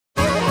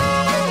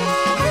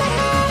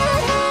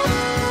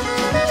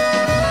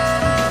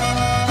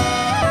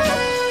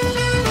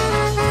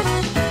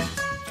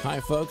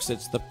folks.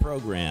 It's the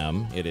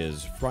program. It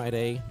is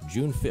Friday,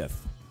 June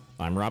 5th.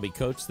 I'm Robby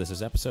Coats. This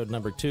is episode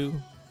number 2.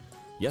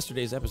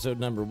 Yesterday's episode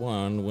number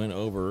 1 went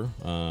over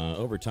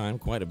overtime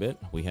quite a bit.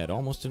 We had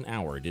almost an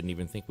hour. Didn't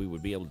even think we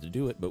would be able to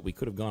do it, but we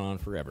could have gone on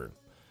forever.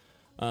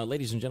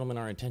 Ladies and gentlemen,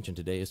 our intention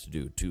today is to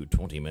do 2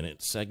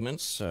 20-minute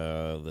segments.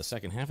 The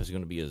second half is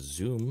going to be a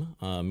Zoom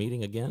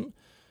meeting again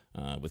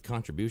with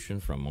contribution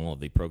from all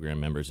of the program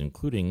members,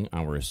 including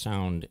our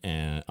sound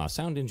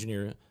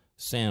engineer,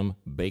 Sam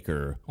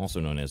Baker,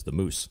 also known as the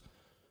Moose.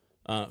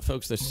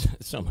 Folks, there's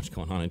so much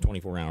going on in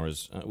 24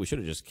 hours. We should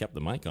have just kept the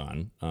mic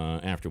on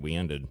after we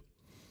ended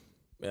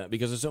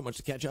because there's so much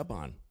to catch up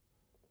on.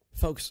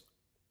 Folks,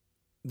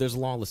 there's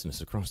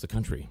lawlessness across the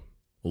country.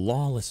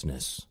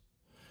 Lawlessness.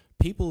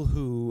 People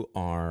who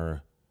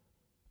are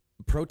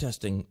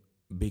protesting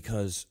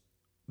because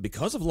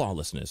of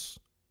lawlessness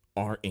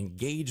are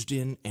engaged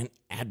in and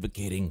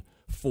advocating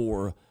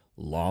for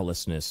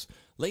lawlessness.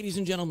 Ladies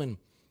and gentlemen,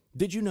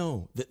 did you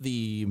know that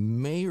the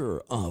mayor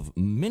of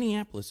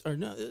Minneapolis, or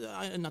no,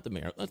 not the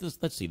mayor,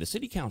 let's see, the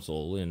city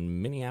council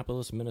in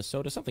Minneapolis,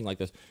 Minnesota, something like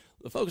this,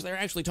 the folks, they're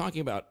actually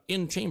talking about,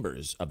 in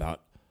chambers,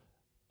 about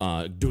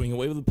doing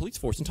away with the police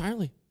force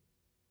entirely.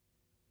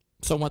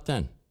 So what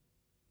then?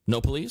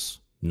 No police?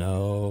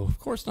 No, of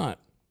course not.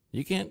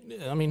 You can't,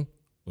 I mean,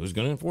 who's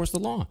going to enforce the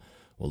law?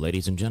 Well,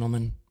 ladies and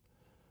gentlemen,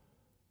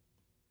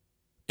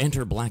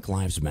 enter Black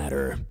Lives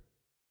Matter.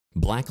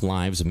 Black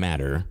Lives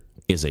Matter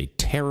is a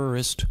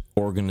terrorist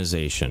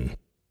organization.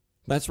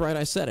 That's right,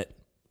 I said it.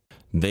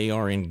 They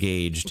are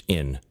engaged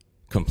in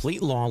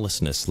complete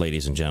lawlessness,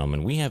 ladies and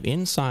gentlemen. We have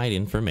inside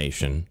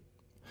information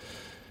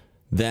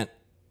that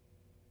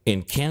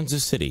in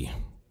Kansas City,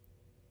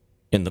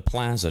 in the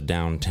Plaza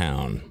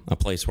downtown, a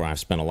place where I've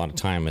spent a lot of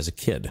time as a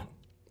kid,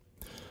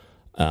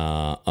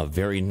 a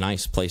very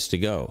nice place to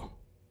go.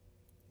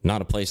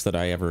 Not a place that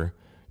I ever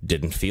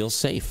didn't feel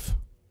safe.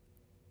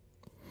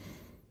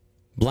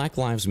 Black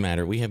Lives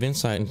Matter, we have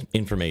inside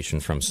information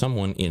from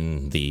someone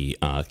in the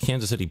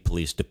Kansas City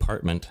Police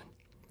Department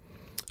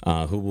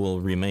who will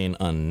remain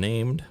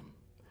unnamed.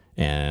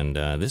 And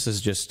this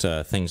is just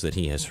things that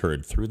he has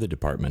heard through the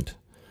department.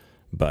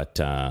 But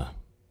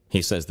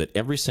he says that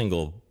every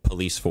single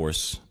police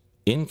force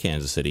in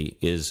Kansas City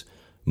is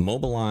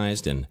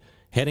mobilized and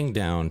heading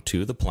down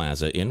to the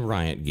plaza in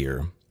riot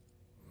gear,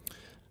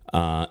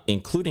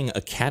 including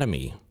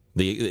academy.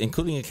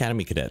 Including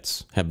academy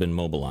cadets have been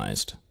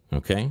mobilized.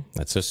 Okay,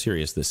 that's how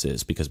serious this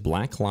is, because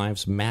Black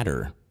Lives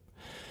Matter,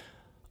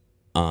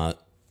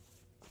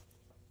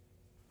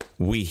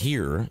 we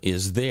hear,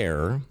 is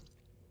there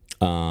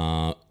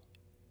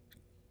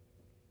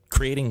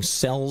creating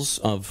cells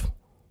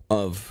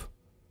of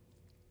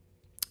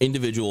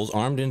individuals,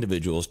 armed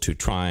individuals, to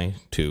try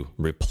to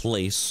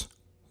replace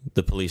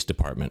the police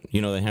department.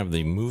 You know, they have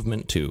the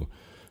movement to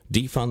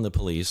defund the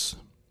police.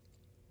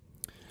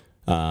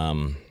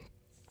 And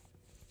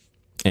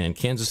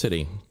Kansas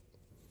City,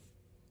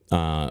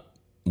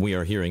 we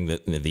are hearing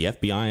that the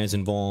FBI is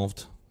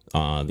involved,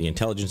 the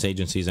intelligence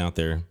agencies out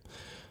there,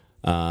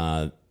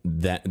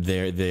 that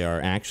they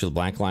are actually,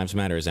 Black Lives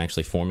Matter is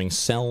actually forming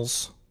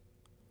cells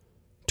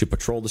to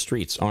patrol the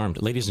streets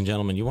armed. Ladies and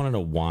gentlemen, you want to know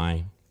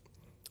why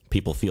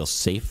people feel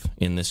safe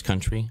in this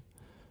country?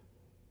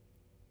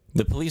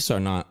 The police are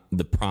not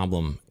the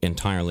problem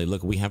entirely.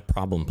 Look, we have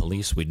problem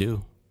police. We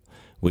do.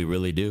 We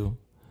really do.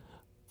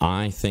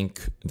 I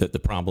think that the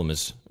problem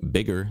is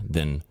bigger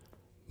than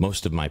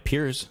most of my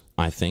peers,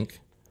 I think,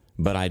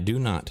 but I do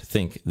not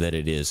think that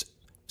it is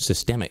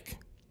systemic.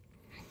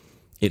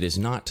 It is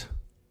not.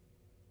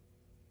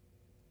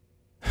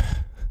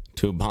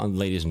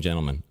 Ladies and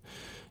gentlemen,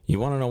 you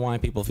want to know why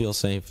people feel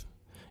safe?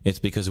 It's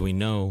because we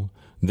know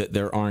that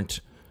there aren't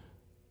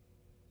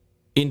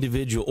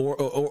individual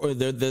or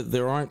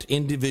there aren't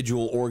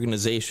individual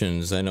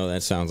organizations. I know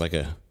that sounds like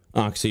a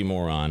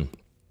oxymoron.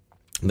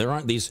 There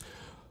aren't these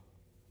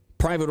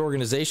private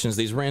organizations,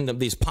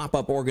 these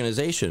pop-up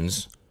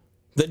organizations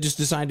that just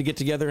decide to get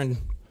together and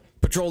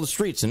patrol the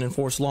streets and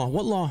enforce law.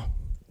 What law?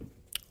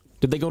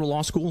 Did they go to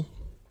law school?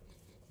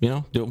 You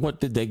know, what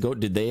did they go?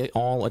 Did they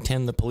all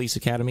attend the police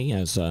academy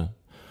as? Or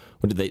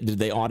did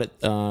they audit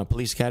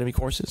police academy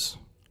courses?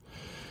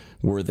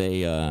 Were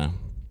they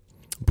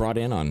brought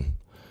in on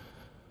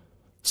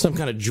some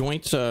kind of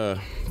joint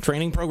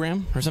training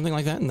program or something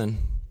like that, and then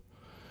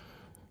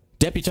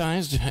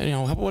deputized? You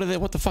know,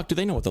 what the fuck do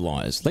they know what the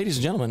law is? Ladies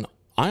and gentlemen,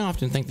 I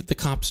often think that the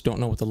cops don't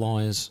know what the law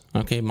is.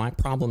 Okay, my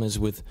problem is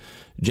with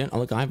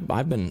look,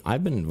 I've been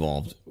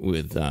involved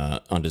with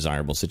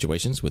undesirable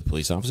situations with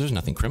police officers.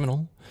 Nothing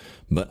criminal,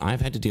 but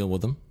I've had to deal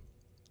with them.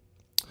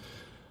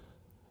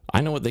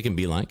 I know what they can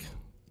be like.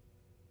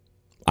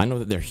 I know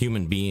that they're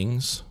human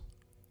beings,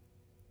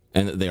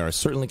 and that they are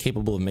certainly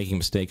capable of making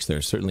mistakes.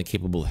 They're certainly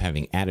capable of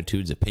having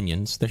attitudes,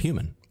 opinions. They're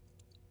human.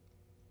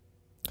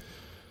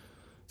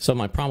 So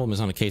my problem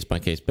is on a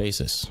case-by-case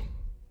basis.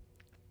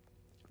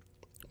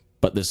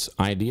 But this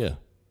idea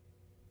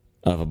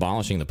of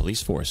abolishing the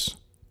police force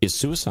is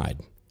suicide.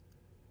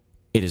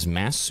 It is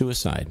mass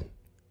suicide.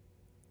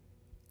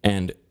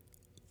 And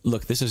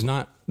look, this is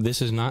not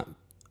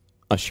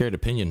a shared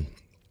opinion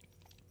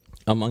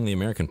among the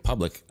American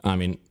public, I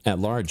mean, at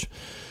large.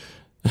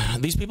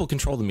 These people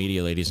control the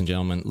media, ladies and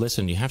gentlemen.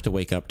 Listen, you have to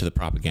wake up to the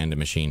propaganda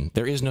machine.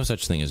 There is no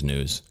such thing as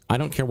news. I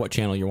don't care what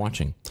channel you're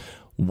watching.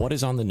 What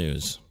is on the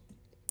news?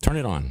 Turn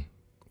it on.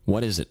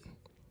 What is it?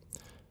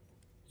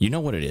 You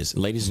know what it is.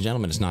 Ladies and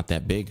gentlemen, it's not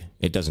that big.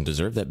 It doesn't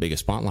deserve that big a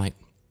spotlight.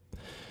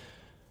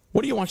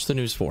 What do you watch the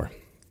news for?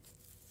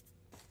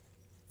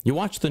 You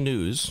watch the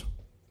news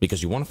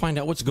because you want to find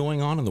out what's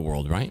going on in the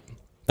world, right?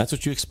 That's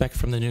what you expect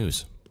from the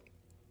news.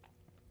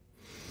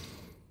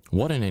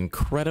 What an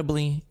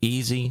incredibly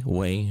easy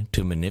way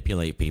to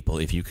manipulate people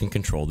if you can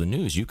control the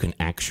news. You can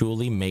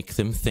actually make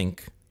them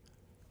think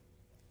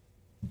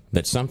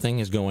that something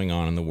is going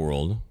on in the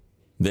world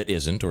that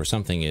isn't, or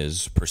something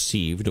is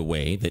perceived a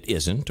way that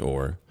isn't,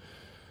 or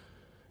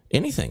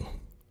anything.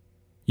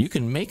 You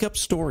can make up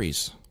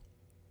stories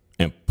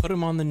and put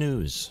them on the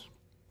news.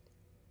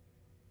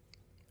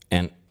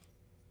 And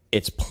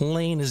it's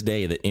plain as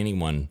day that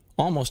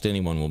almost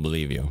anyone will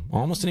believe you.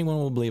 Almost anyone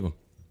will believe them.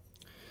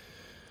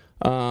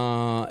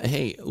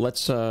 Hey,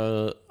 let's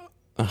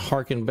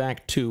harken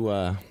back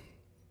to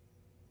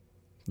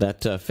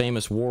that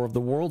famous War of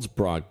the Worlds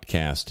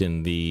broadcast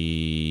in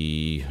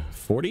the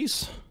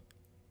 40s?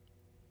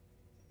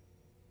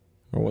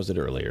 Or was it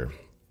earlier?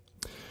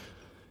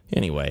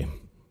 Anyway,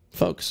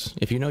 folks,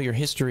 if you know your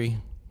history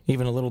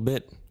even a little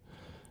bit,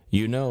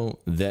 you know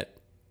that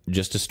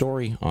just a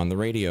story on the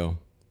radio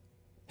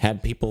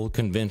had people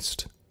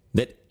convinced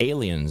that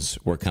aliens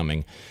were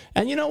coming.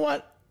 And you know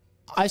what?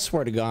 I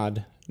swear to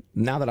God,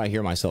 now that I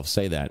hear myself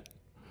say that,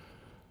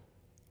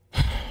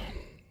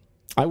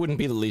 I wouldn't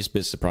be the least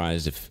bit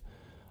surprised if,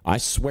 I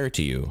swear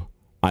to you,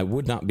 I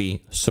would not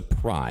be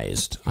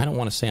surprised. I don't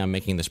want to say I'm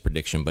making this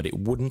prediction, but it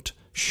wouldn't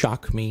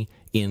shock me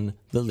in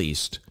the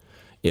least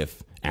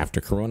if after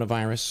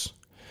coronavirus,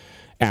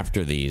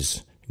 after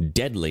these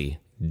deadly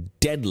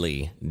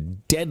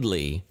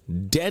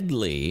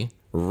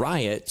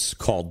riots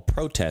called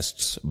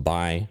protests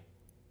by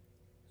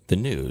the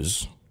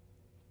news,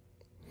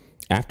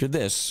 after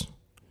this,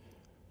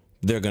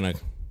 they're going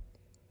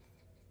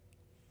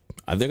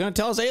to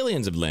tell us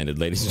aliens have landed,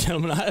 ladies and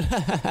gentlemen.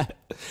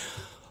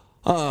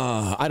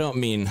 I don't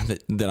mean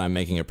that I'm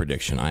making a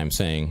prediction. I am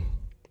saying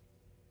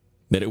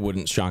that it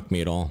wouldn't shock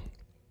me at all.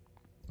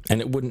 And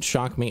it wouldn't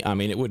shock me. I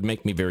mean, it would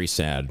make me very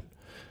sad.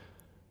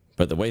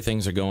 But the way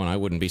things are going, I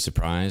wouldn't be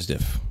surprised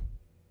if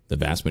the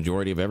vast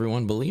majority of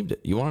everyone believed it.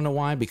 You want to know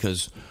why?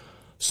 Because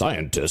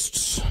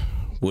scientists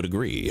would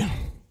agree.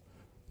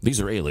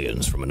 These are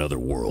aliens from another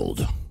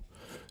world.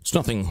 It's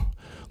nothing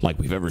like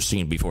we've ever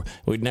seen before.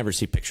 We'd never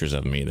see pictures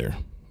of them either,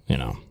 you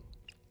know.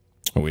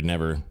 Or we'd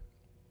never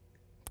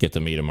get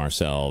to meet them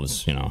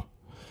ourselves, you know.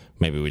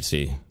 Maybe we'd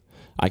see.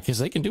 I guess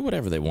they can do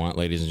whatever they want,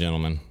 ladies and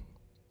gentlemen.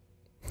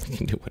 They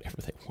can do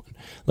whatever they want.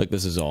 Look,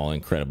 this is all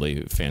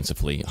incredibly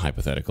fancifully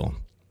hypothetical.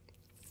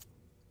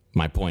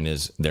 My point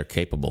is, they're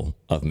capable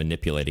of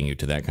manipulating you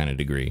to that kind of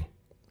degree.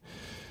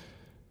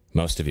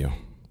 Most of you.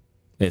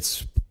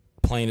 It's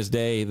plain as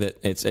day that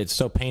it's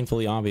so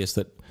painfully obvious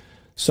that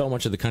so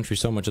much of the country,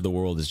 so much of the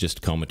world is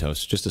just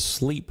comatose, just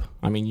asleep.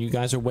 I mean, you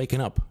guys are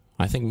waking up.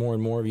 I think more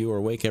and more of you are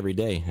awake every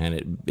day, and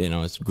it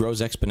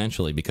grows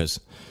exponentially because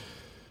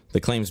the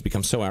claims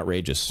become so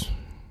outrageous.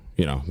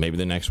 You know, maybe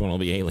the next one will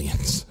be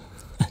aliens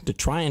to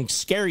try and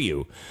scare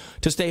you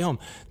to stay home.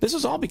 This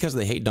is all because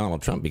they hate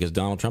Donald Trump, because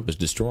Donald Trump is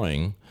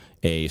destroying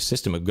a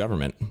system of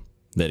government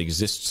that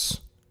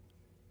exists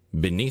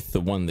beneath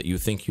the one that you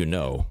think you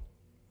know.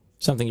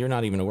 Something you're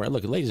not even aware.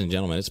 Look, ladies and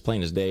gentlemen, it's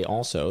plain as day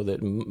also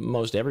that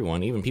most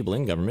everyone, even people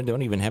in government,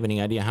 don't even have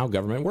any idea how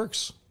government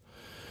works.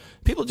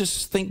 People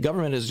just think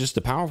government is just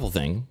a powerful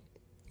thing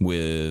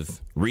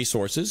with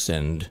resources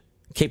and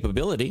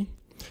capability,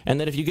 and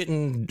that if you get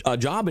a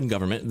job in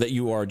government, that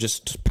you are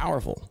just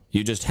powerful.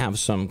 You just have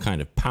some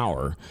kind of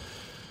power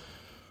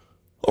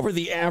over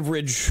the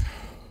average,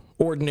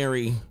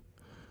 ordinary,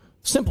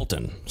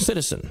 simpleton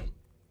citizen,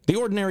 the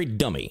ordinary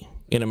dummy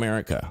in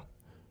America.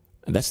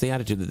 That's the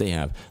attitude that they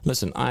have.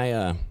 Listen,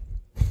 I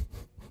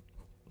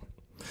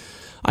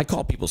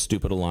call people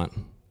stupid a lot,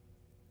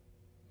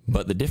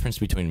 but the difference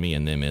between me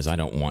and them is I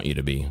don't want you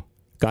to be.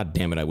 God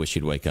damn it, I wish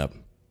you'd wake up.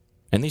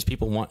 And these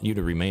people want you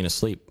to remain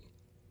asleep.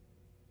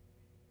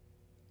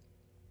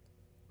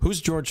 Who's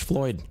George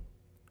Floyd?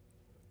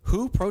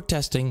 Who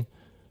protesting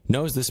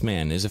knows this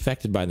man is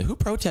affected by who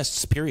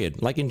protests,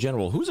 period, like in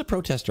general? Who's a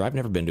protester? I've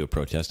never been to a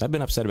protest. I've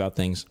been upset about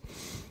things.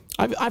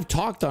 I've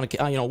talked on,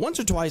 once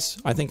or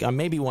twice, I think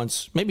maybe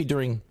once, maybe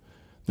during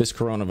this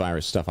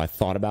coronavirus stuff, I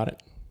thought about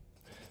it.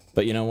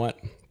 But you know what?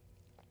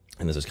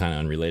 And this is kind of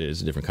unrelated.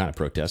 It's a different kind of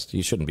protest.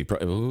 You shouldn't be,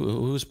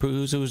 who's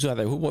out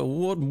there?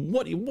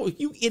 What,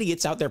 you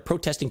idiots out there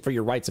protesting for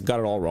your rights have got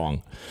it all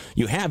wrong.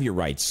 You have your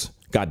rights.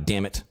 God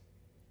damn it.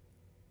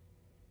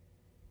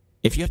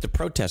 If you have to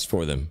protest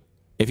for them,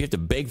 if you have to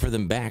beg for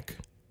them back,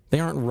 they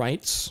aren't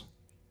rights.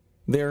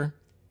 They're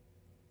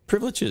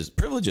privileges,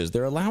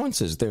 they're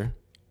allowances,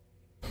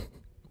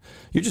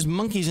 you're just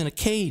monkeys in a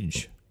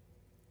cage.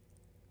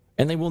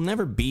 And they will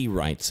never be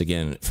rights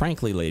again.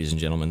 Frankly, ladies and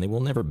gentlemen, they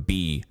will never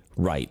be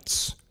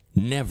rights.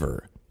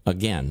 Never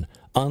again.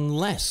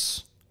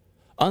 Unless,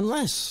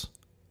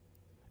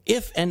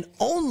 if and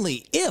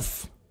only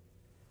if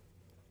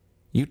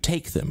you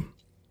take them.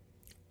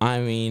 I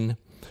mean,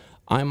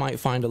 I might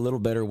find a little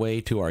better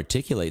way to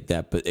articulate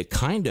that, but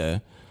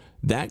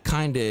that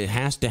kind of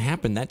has to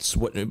happen. That's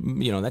what,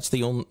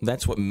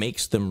 that's what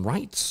makes them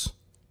rights.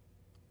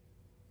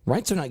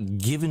 Rights are not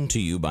given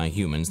to you by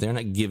humans. They're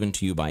not given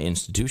to you by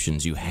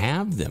institutions. You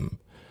have them.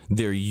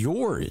 They're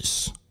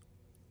yours.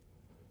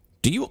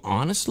 Do you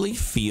honestly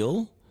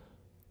feel,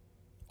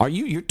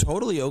 you're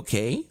totally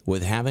okay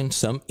with having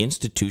some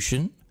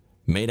institution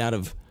made out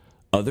of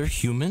other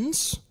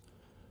humans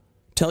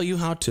tell you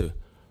how to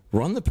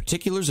run the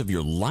particulars of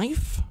your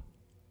life?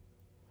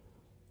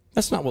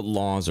 That's not what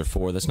laws are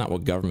for. That's not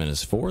what government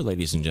is for,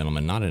 ladies and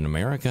gentlemen, not in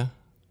America.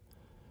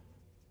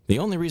 The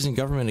only reason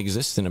government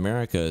exists in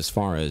America, as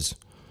far as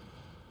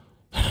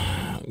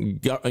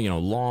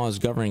laws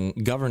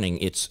governing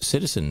its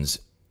citizens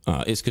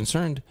is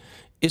concerned,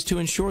 is to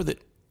ensure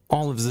that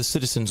all of the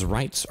citizens'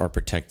 rights are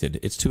protected.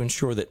 It's to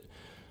ensure that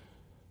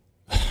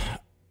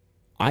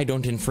I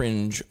don't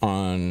infringe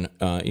on,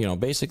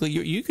 basically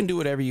you can do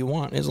whatever you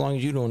want as long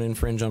as you don't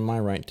infringe on my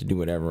right to do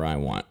whatever I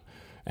want.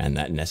 And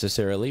that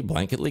necessarily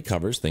blanketly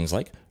covers things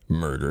like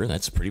murder.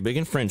 That's a pretty big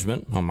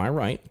infringement on my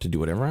right to do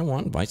whatever I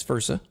want, vice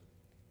versa.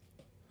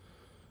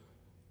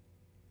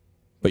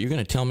 But you're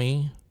going to tell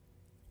me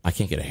I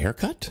can't get a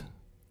haircut?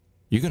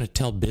 You're going to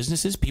tell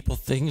businesses,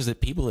 things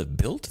that people have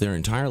built their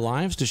entire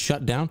lives to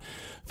shut down?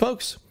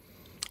 Folks,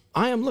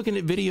 I am looking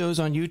at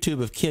videos on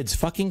YouTube of kids,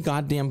 fucking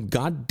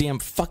goddamn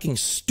fucking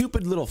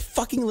stupid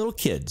little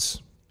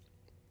kids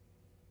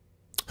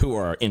who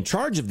are in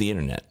charge of the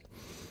internet.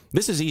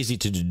 This is easy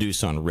to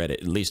deduce on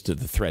Reddit, at least to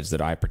the threads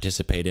that I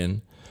participate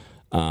in.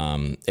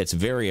 It's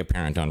very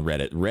apparent on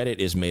Reddit. Reddit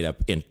is made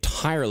up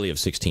entirely of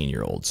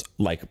 16-year-olds,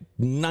 like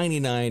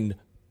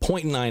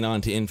 99.9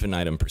 on to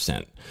infinitum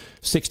 %.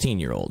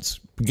 16-year-olds,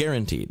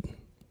 guaranteed.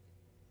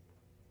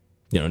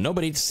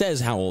 Nobody says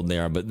how old they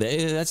are, but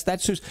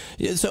that's who's,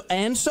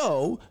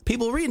 so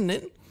people reading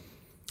it.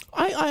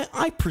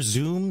 I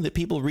presume that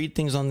people read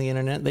things on the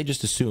internet. They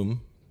just assume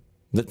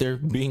that they're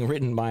being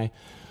written by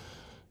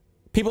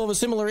people of a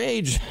similar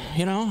age,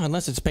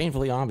 unless it's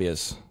painfully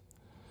obvious.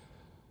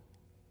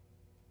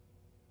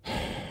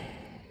 I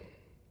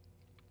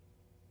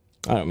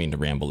don't mean to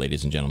ramble,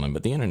 ladies and gentlemen,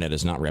 but the internet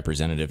is not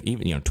representative.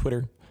 Even,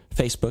 Twitter,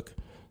 Facebook,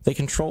 they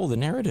control the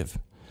narrative.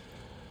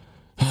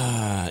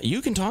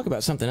 You can talk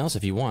about something else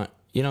if you want.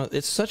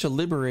 It's such a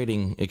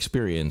liberating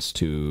experience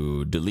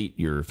to delete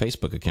your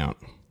Facebook account.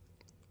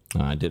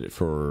 I did it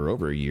for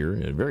over a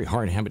year. A very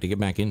hard habit to get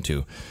back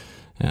into.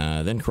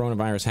 Then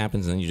coronavirus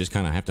happens, and then you just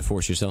kind of have to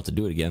force yourself to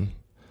do it again.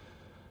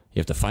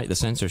 You have to fight the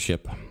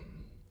censorship.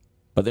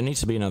 But there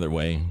needs to be another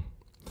way.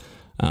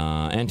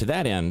 And to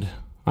that end,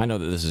 I know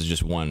that this is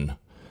just one.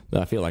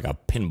 I feel like a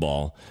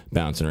pinball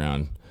bouncing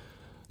around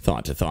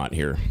thought to thought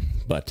here.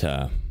 But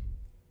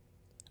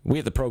we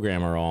at the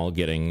program are all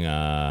getting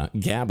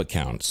Gab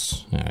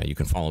accounts. You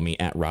can follow me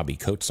at Robby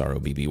Coats,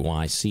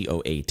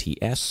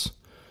 ROBBYCOATS.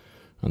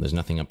 There's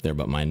nothing up there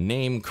but my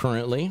name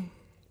currently.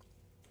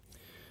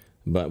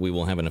 But we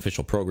will have an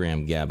official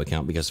program Gab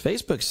account because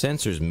Facebook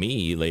censors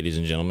me, ladies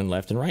and gentlemen,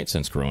 left and right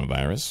since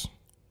coronavirus.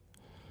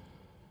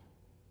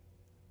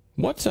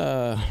 What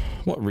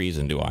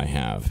reason do I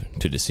have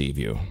to deceive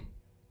you?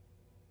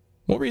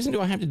 What reason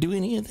do I have to do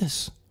any of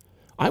this?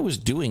 I was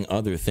doing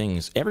other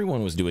things.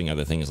 Everyone was doing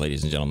other things,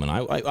 ladies and gentlemen.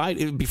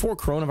 I before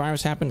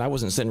coronavirus happened, I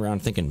wasn't sitting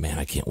around thinking, man,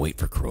 I can't wait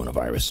for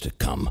coronavirus to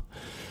come.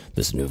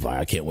 This new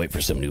virus, I can't wait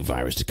for some new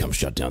virus to come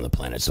shut down the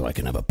planet so I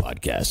can have a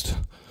podcast.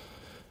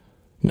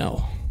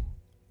 No.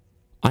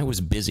 I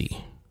was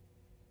busy.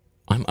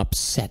 I'm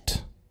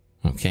upset.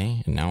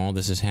 Okay? And now all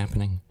this is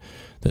happening.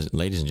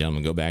 Ladies and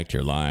gentlemen, go back to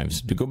your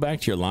lives. Go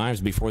back to your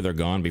lives before they're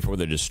gone, before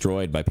they're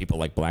destroyed by people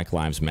like Black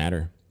Lives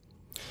Matter.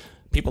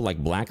 People like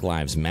Black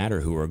Lives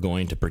Matter who are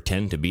going to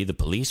pretend to be the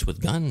police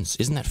with guns.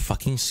 Isn't that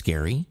fucking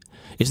scary?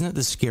 Isn't that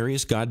the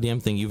scariest goddamn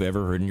thing you've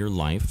ever heard in your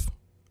life?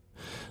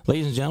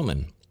 Ladies and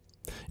gentlemen,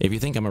 if you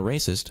think I'm a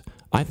racist,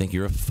 I think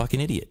you're a fucking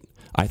idiot.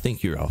 I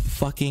think you're a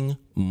fucking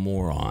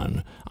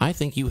moron. I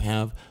think you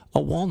have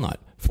a walnut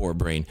for a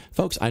brain.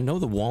 Folks, I know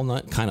the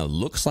walnut kind of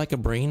looks like a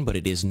brain, but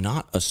it is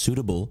not a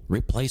suitable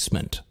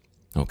replacement.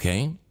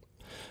 Okay?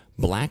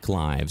 Black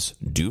lives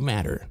do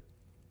matter.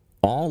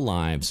 All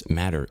lives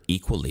matter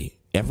equally.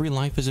 Every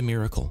life is a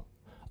miracle.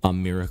 A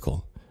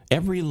miracle.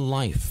 Every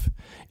life,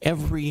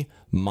 every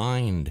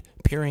mind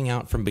peering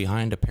out from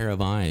behind a pair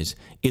of eyes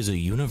is a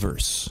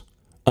universe.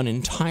 An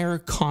entire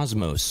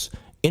cosmos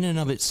in and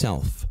of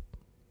itself.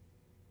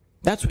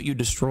 That's what you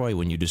destroy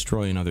when you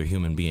destroy another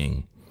human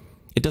being.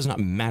 It does not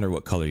matter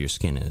what color your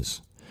skin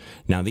is.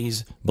 Now,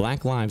 these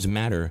Black Lives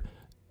Matter,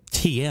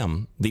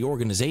 TM, the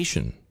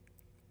organization,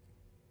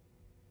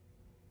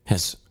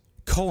 has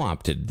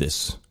co-opted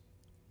this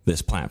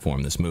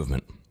platform, this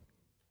movement.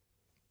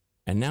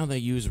 And now they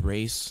use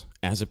race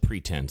as a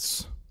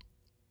pretense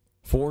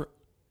for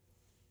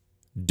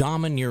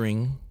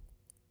domineering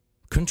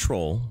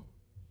control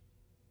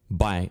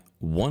by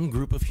one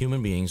group of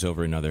human beings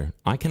over another.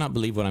 I cannot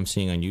believe what I'm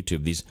seeing on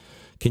YouTube.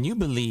 Can you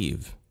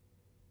believe?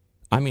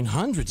 I mean,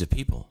 hundreds of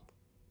people,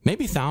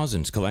 maybe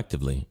thousands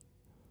collectively,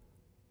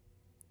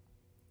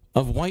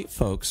 of white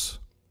folks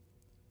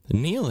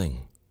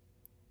kneeling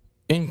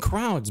in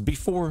crowds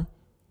before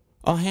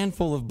a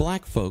handful of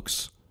black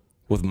folks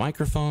with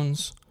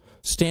microphones,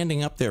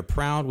 standing up there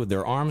proud with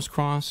their arms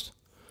crossed,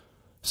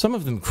 some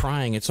of them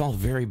crying. It's all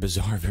very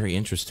bizarre, very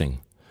interesting.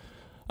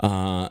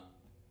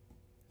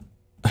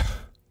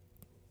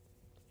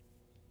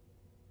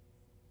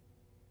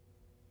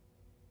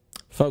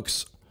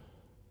 Folks,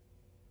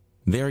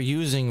 they're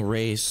using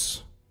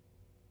race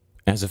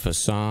as a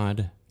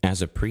facade,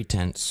 as a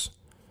pretense.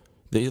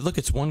 Look,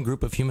 it's one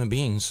group of human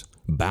beings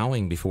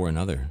bowing before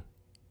another.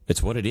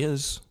 It's what it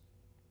is.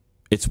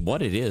 It's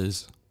what it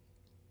is.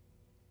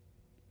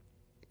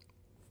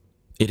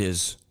 It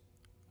is.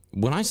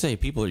 When I say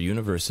people are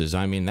universes,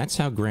 I mean that's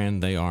how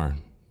grand they are.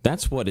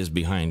 That's what is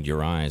behind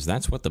your eyes.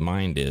 That's what the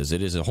mind is.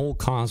 It is a whole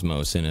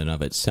cosmos in and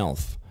of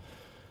itself.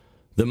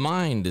 The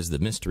mind is the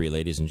mystery,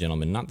 ladies and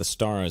gentlemen, not the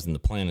stars and the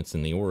planets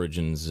and the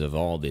origins of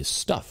all this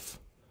stuff.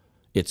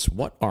 It's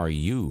what are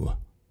you?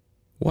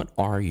 What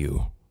are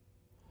you?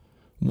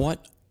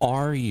 What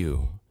are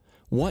you?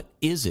 What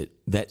is it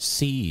that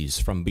sees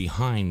from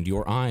behind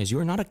your eyes?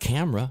 You're not a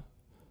camera.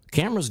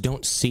 Cameras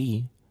don't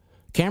see.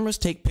 Cameras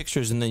take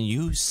pictures and then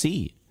you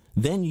see.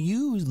 Then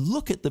you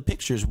look at the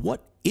pictures.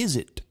 What is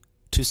it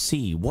to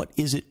see? What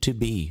is it to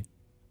be?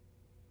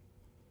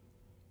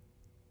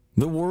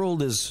 The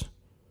world is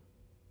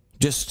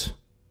just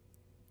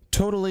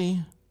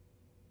totally,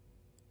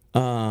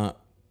 natural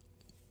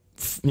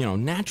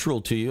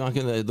to you.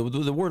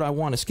 The word I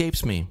want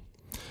escapes me,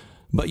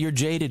 but you're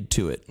jaded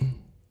to it.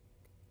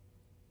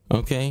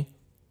 Okay?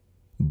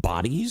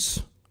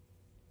 Bodies,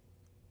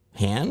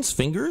 hands,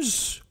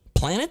 fingers,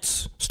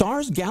 planets,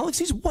 stars,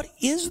 galaxies. What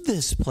is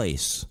this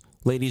place,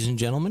 ladies and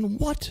gentlemen?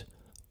 What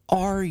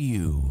are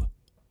you?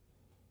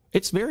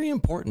 It's very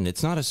important.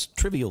 It's not a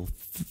trivial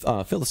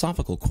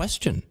philosophical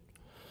question.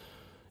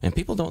 And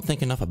people don't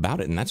think enough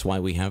about it, and that's why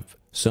we have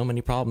so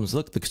many problems.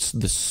 Look,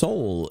 the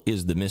soul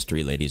is the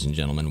mystery, ladies and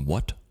gentlemen.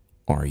 What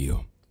are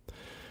you?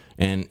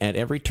 And at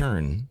every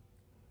turn,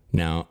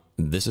 now,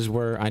 this is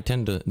where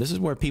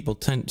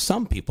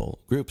some people,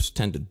 groups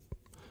tend to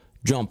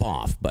jump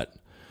off, but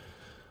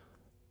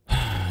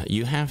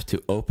you have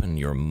to open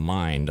your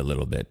mind a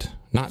little bit.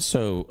 Not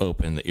so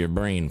open that your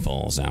brain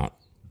falls out,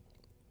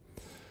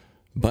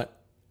 but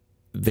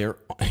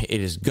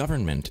it is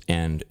government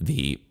and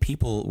the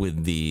people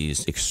with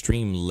these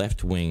extreme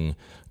left-wing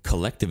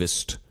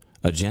collectivist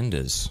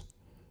agendas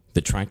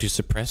that try to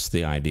suppress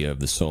the idea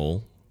of the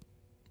soul.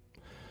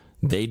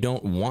 They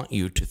don't want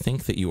you to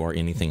think that you are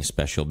anything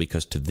special,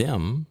 because to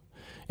them,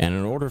 and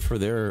in order for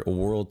their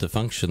world to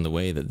function the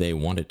way that they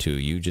want it to,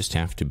 you just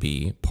have to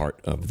be part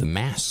of the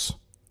mass.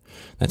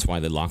 That's why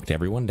they locked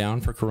everyone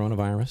down for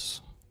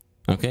coronavirus.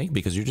 Okay?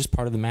 Because you're just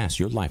part of the mass.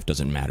 Your life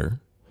doesn't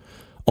matter.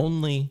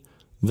 Only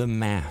the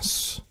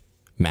mass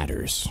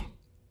matters.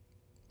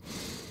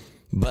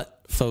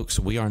 But, folks,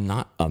 we are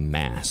not a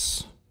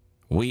mass.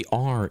 We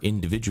are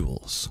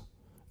individuals.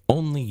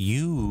 Only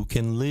you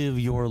can live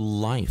your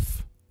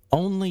life.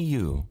 Only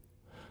you.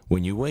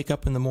 When you wake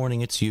up in the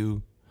morning, it's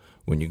you.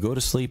 When you go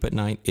to sleep at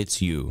night,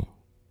 it's you.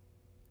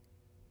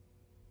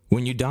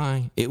 When you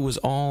die, it was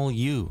all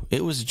you.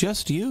 It was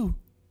just you.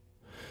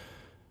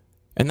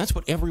 And that's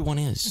what everyone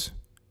is.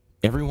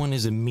 Everyone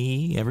is a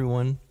me.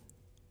 Everyone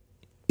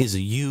is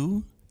a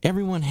you.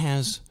 Everyone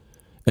has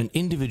an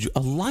individual, a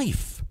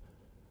life,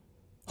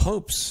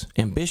 hopes,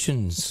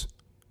 ambitions,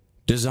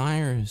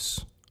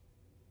 desires,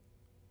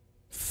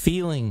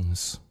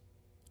 feelings,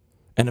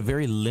 and a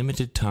very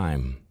limited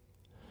time.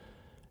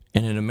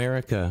 And in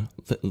America,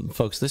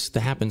 folks, this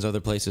happens other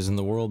places in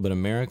the world, but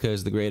America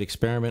is the great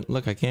experiment.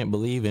 Look, I can't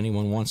believe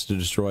anyone wants to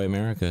destroy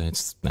America.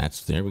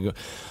 There we go.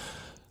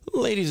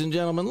 Ladies and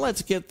gentlemen,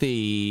 let's get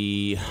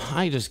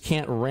I just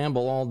can't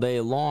ramble all day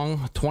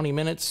long. 20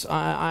 minutes?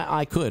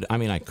 I could,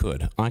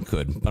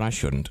 but I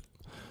shouldn't.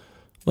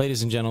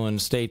 Ladies and gentlemen,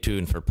 stay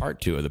tuned for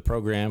part 2 of the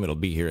program. It'll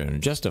be here in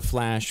just a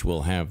flash.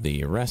 We'll have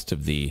the rest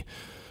of the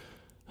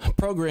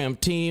program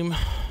team.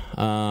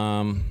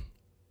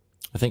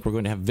 I think we're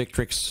going to have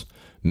Victrix.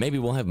 Maybe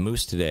we'll have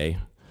Moose today.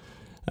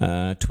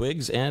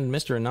 Twigs and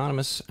Mr.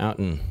 Anonymous out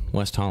in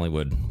West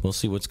Hollywood. We'll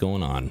see what's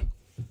going on.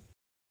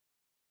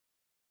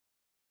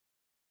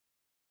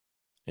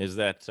 Is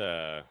that,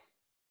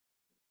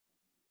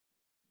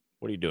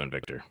 what are you doing,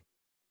 Victor?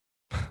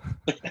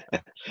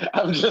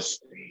 I'm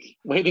just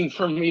waiting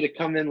for me to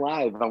come in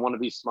live. I want to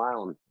be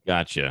smiling.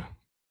 Gotcha.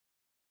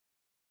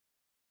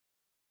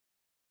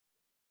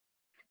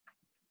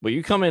 Well,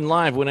 you come in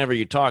live whenever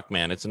you talk,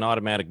 man. It's an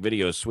automatic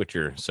video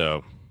switcher,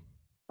 so.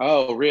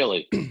 Oh,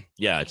 really?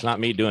 Yeah, it's not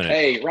me doing it.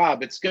 Hey,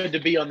 Rob, it's good to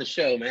be on the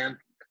show, man.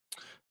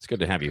 It's good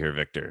to have you here,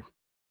 Victor.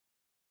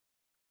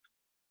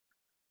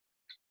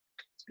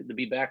 It's good to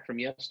be back from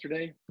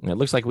yesterday. It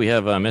looks like we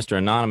have Mr.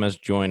 Anonymous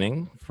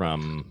joining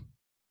from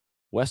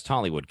West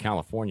Hollywood,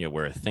 California,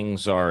 where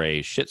things are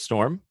a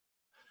shitstorm.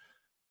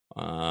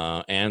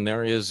 And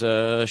there is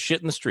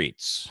shit in the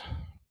streets.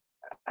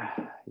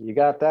 You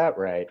got that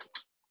right.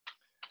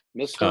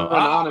 Mr.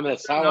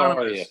 Anonymous, how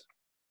are you?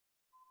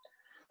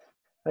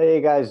 How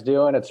you guys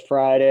doing? It's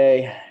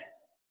Friday.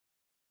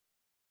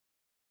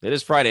 It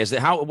is Friday.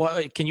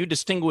 Can you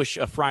distinguish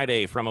a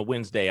Friday from a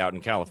Wednesday out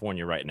in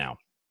California right now?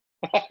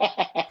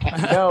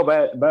 No,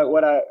 but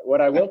what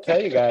I will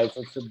tell you guys,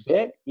 it's a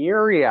bit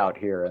eerie out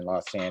here in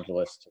Los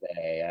Angeles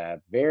today.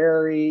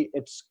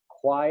 It's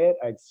quiet.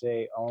 I'd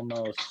say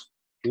almost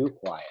too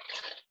quiet.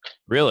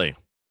 Really?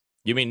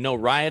 You mean no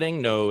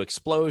rioting, no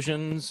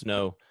explosions,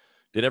 no?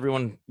 Did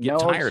everyone get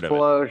tired of it?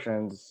 No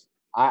explosions.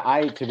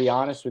 I to be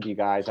honest with you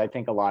guys, I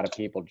think a lot of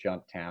people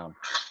jumped town.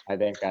 I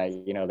think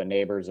the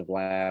neighbors have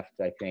left.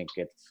 I think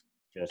it's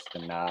just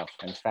enough.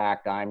 In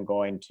fact, I'm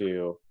going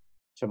to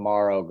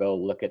tomorrow go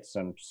look at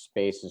some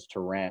spaces to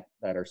rent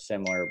that are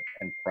similar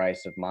in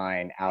price of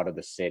mine out of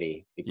the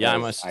city. Yeah,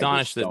 I'm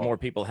astonished that more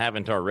people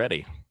haven't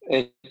already.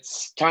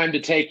 It's time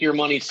to take your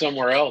money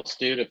somewhere else,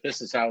 dude. If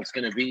this is how it's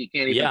going to be, you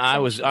can't even. Yeah, I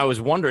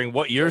was wondering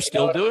what you're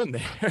still doing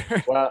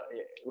there. Well,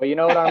 you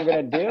know what I'm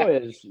going to do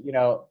is,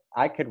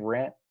 I could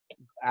rent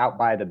out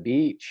by the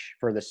beach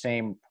for the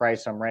same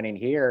price I'm renting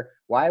here.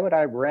 Why would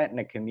I rent in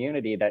a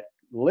community that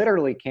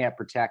literally can't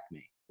protect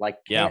me?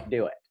 Can't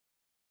do it.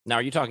 Now,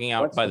 are you talking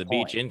out by the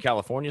beach in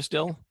California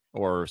still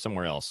or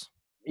somewhere else?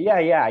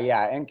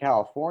 Yeah. In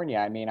California.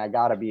 I mean, I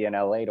got to be in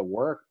LA to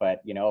work,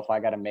 but if I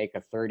got to make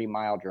a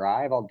 30-mile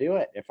drive, I'll do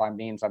it. If it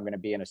means I'm going to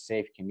be in a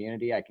safe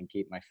community, I can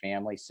keep my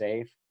family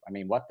safe. I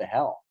mean, what the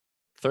hell?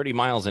 30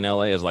 miles in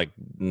LA is like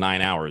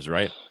 9 hours,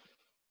 right?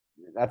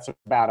 That's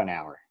about an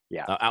hour.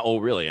 Yeah. Oh,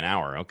 really? An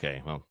hour?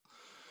 Okay. Well,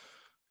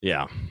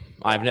 yeah.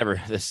 I've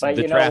never. But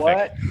you know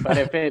what? But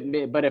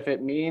if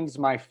it means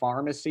my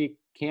pharmacy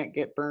can't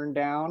get burned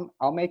down,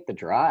 I'll make the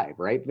drive,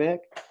 right,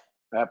 Vic?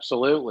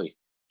 Absolutely.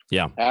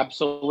 Yeah.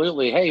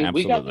 Absolutely. Hey,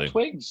 we got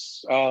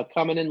Twigs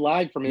coming in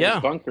live from his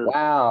bunker.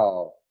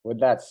 Wow. With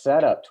that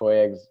setup,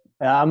 Twigs.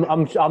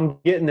 I'm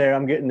getting there.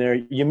 I'm getting there.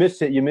 You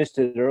missed it. You missed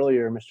it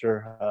earlier,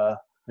 Mr.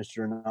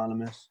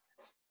 Anonymous.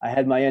 I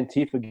had my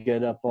Antifa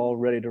get up all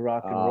ready to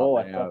rock and roll.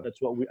 I thought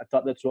that's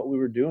what we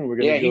were doing. We're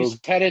gonna go. He's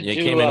headed to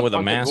came in with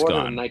a mask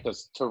on tonight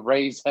to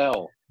raise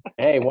hell.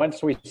 Hey,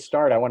 once we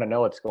start, I want to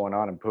know what's going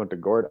on in Punta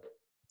Gorda.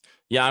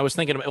 Yeah, I was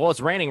thinking. Well, it's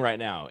raining right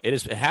now.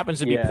 It happens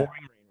to be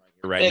pouring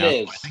rain right now.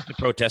 Is. I think the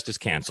protest is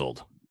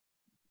canceled.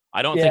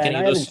 I don't think any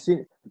of those.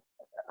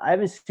 I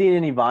haven't seen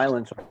any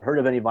violence or heard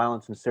of any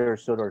violence in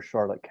Sarasota or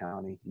Charlotte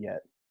County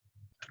yet.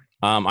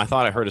 I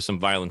thought I heard of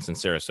some violence in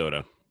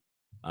Sarasota.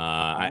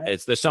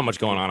 There's so much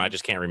going on. I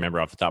just can't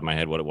remember off the top of my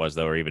head what it was,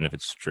 though, or even if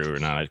it's true or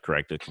not. I'd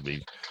correct it. Could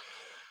be.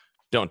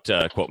 Don't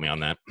quote me on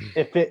that.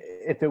 If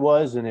it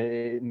was, and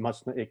it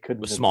couldn't.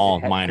 It was small,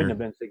 minor. Couldn't have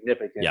been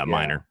significant. Yeah,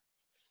 minor.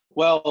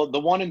 Well, the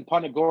one in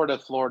Punta Gorda,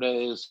 Florida,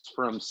 is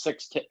from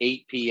 6 to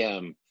 8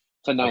 p.m.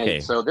 tonight.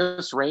 Okay. So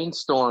this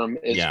rainstorm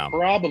is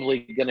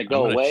probably going to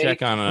go away.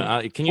 Check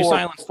on. Can you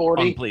silence the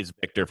phone, please,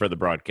 Victor, for the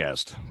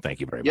broadcast? Thank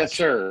you very much. Yes,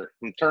 sir.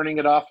 I'm turning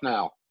it off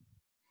now.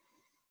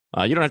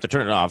 You don't have to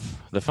turn it off.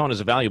 The phone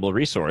is a valuable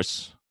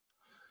resource.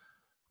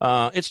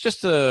 It's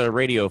just a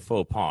radio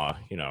faux pas,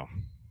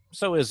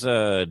 So is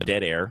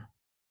dead air.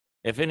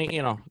 If any,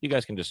 you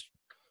guys can just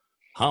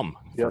hum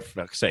for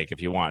fuck's sake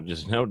if you want.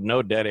 Just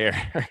no dead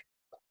air.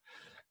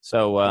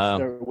 So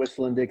start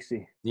whistling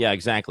Dixie. Yeah,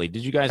 exactly.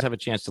 Did you guys have a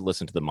chance to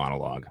listen to the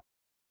monologue?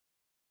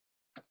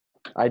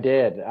 I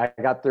did. I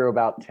got through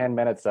about 10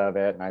 minutes of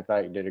it, and I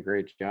thought you did a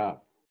great job.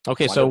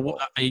 Okay, Wonderful.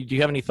 So do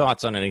you have any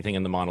thoughts on anything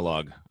in the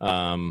monologue?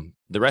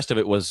 The rest of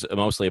it was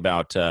mostly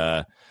about,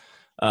 well,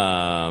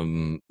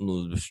 I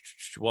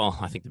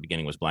think the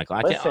beginning was black.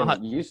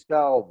 Listen, you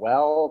sell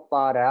well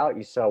thought out,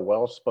 you sell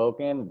well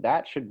spoken.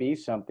 That should be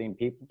something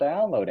people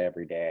download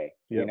every day,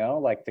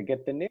 to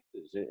get the news.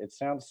 It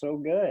sounds so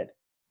good.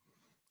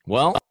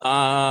 Well,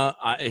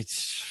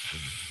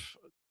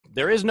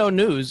 there is no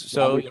news,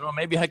 so,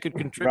 maybe I could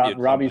contribute.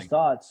 Robby's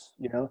thoughts,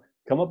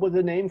 come up with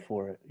a name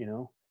for it,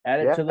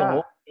 Add it to the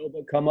whole show,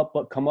 but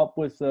come up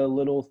with a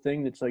little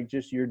thing that's like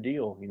just your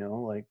deal,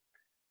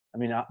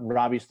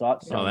 Robby's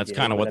thoughts. No, that's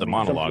kind of what the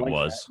monologue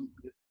was.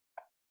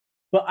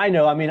 But I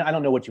know, I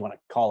don't know what you want to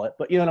call it,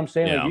 but you know what I'm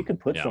saying? Like you can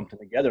put something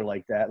together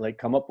like that, like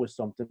come up with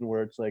something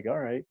where it's like, all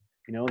right,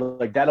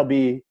 like that'll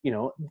be,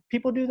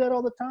 people do that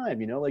all the time,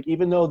 like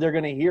even though they're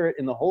going to hear it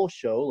in the whole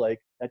show, like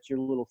that's your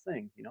little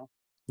thing,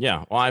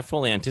 Yeah, well, I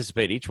fully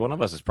anticipate each one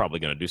of us is probably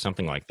going to do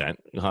something like that.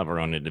 We'll have our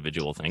own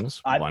individual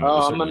things. I'm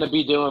going to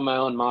be doing my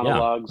own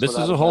monologues. Yeah. This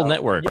is a whole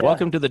network. Yeah.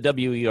 Welcome to the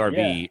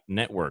WERB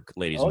network,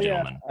 ladies and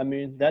gentlemen.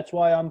 Yeah. That's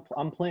why I'm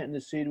planting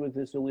the seed with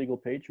this illegal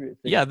patriot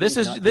thing. Yeah, this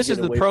is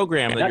the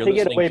program that you're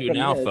listening to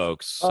now,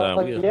 folks.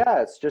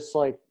 It's just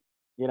like,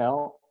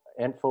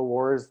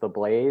 InfoWars, The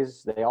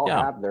Blaze, they all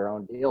have their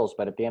own deals,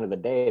 but at the end of the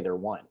day, they're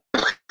one.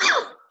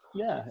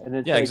 Yeah, and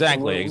it's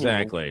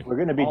exactly. We're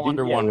going to be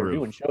under one roof.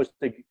 Doing shows.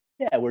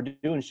 We're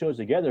doing shows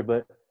together,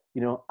 but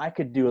I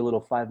could do a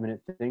little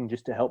 5-minute thing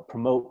just to help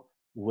promote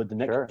with the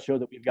next show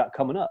that we've got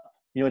coming up.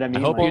 You know what I mean? I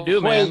hope like, you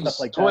do, man. Twigs,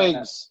 like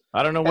Twigs.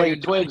 I don't know what you're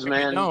Twigs, doing.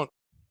 man. Don't.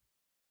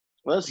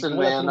 Listen,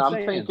 Well, man,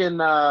 I'm thinking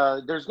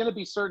there's going to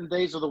be certain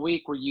days of the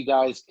week where you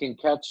guys can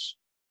catch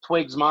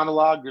Twigs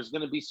monologue. There's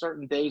going to be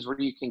certain days where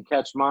you can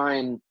catch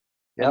mine.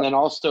 Yep. And then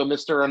also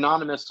Mr.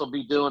 Anonymous will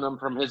be doing them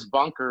from his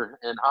bunker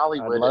in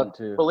Hollywood. I'd love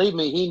to. Believe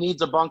me, he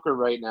needs a bunker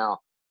right now.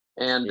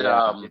 And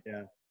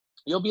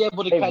you'll be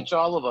able to catch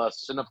all of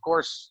us. And, of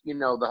course, you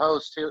know, the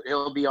host,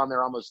 he'll be on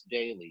there almost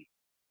daily.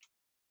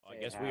 Well,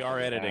 I guess we are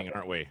editing,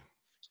 aren't we?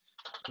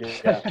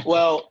 Yeah.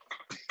 Well,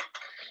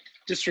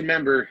 just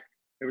remember,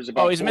 there was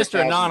about he's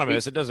Mr.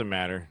 Anonymous. It doesn't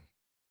matter.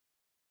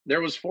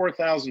 There was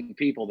 4,000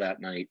 people that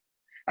night.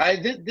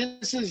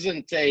 This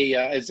isn't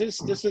a.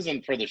 This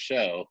isn't for the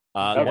show.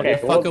 What the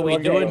fuck are we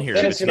doing here?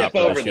 Let's skip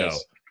over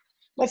this.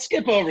 Let's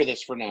skip over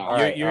this for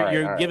now.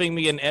 You're giving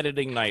me an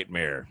editing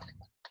nightmare.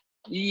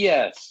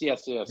 Yes.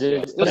 This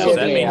will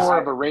be more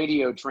of a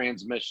radio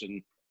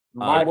transmission.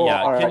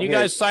 Can you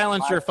guys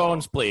silence your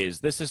phones, please?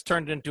 This has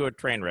turned into a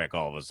train wreck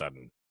all of a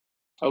sudden.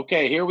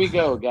 Okay, here we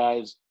go,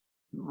 guys.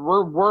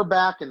 We're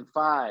back in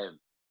 5,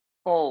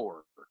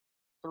 4,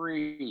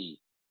 3,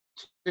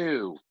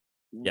 2,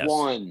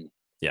 1.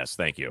 Yes,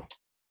 thank you.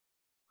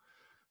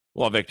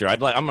 Well, Victor, I'm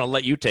going to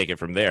let you take it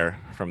from there,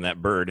 from that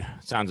bird.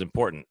 Sounds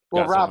important.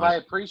 Well, Rob, I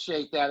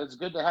appreciate that. It's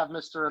good to have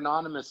Mr.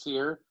 Anonymous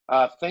here.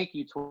 Thank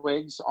you,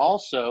 Twigs.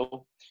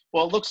 Also,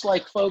 well, it looks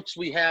like, folks,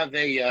 we have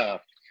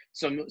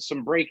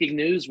some breaking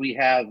news. We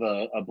have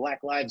a Black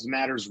Lives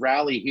Matters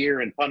rally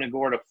here in Punta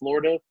Gorda,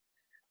 Florida.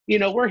 You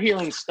know, we're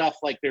hearing stuff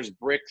like there's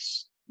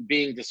bricks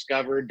being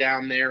discovered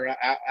down there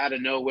out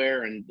of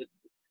nowhere. And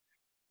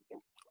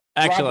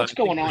actually, Rob, what's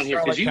going on here?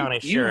 Because you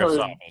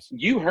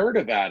heard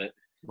about it.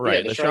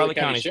 Right, the Charlotte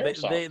County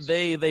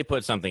they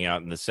put something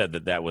out and they said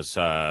that was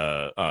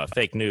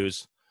fake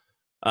news.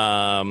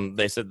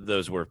 They said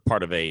those were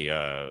part of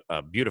a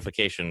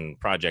beautification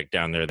project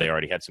down there. They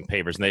already had some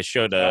pavers, and they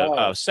showed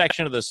a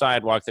section of the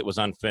sidewalk that was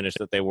unfinished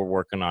that they were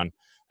working on.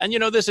 And you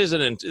know, this is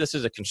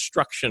a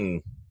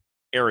construction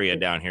area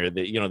down here.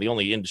 The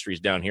only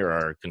industries down here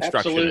are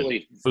construction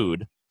and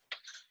food.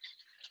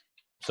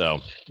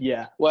 So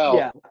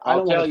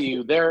I'll tell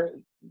you, there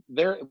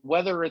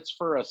whether it's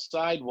for a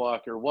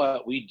sidewalk or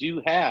what, we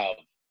do have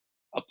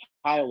a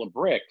pile of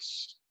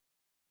bricks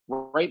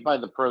right by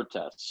the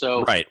protest.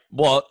 So right.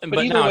 Well, but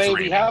either way,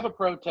 we have a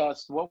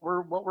protest. What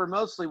we're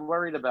mostly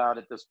worried about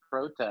at this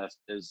protest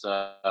is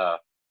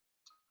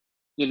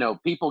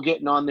people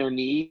getting on their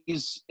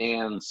knees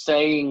and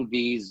saying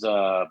these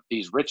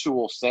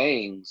ritual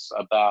sayings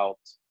about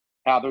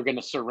how they're going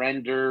to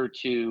surrender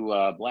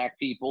to black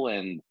people,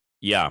 and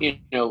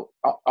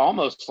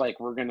almost like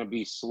we're going to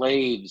be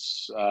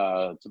slaves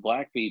to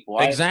black people.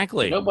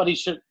 Exactly.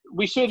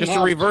 We shouldn't just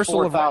have a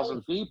reversal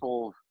 4,000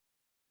 people.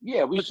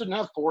 Yeah, we shouldn't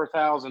have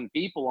 4,000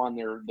 people on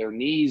their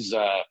knees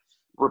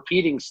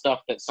repeating stuff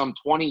that some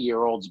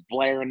 20-year-olds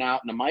blaring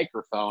out in a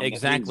microphone.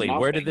 Exactly.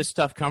 Where did this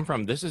stuff come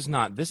from? This is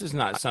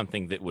not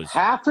something that was.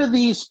 Half of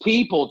these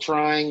people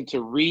trying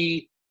to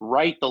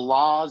rewrite the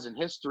laws and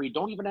history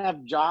don't even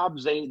have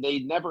jobs. They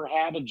never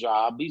had a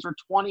job. These are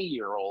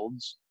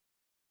 20-year-olds.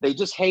 They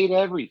just hate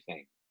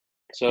everything.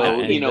 So,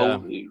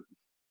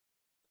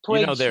 Twigs,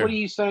 what are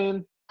you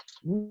saying?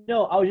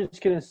 No, I was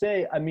just going to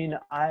say, I mean,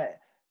 I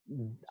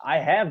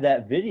have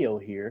that video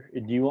here.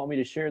 Do you want me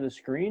to share the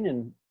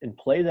screen and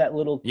play that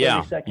little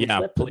 30-second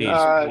clip? Please.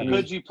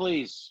 Could you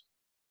please?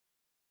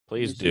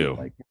 Please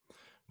do.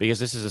 Because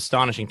this is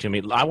astonishing to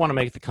me. I want to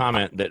make the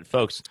comment that,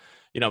 folks,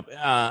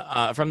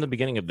 from the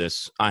beginning of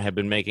this, I have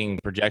been making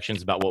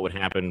projections about what would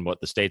happen, what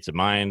the states of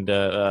mind,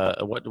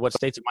 what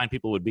states of mind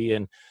people would be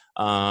in,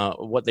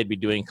 what they'd be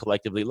doing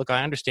collectively. Look,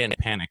 I understand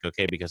panic,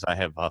 okay, because I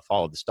have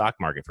followed the stock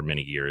market for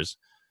many years.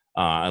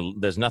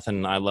 There's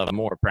nothing I love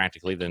more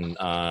practically than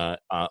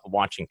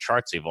watching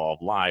charts evolve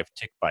live,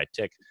 tick by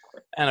tick.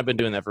 And I've been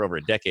doing that for over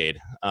a decade,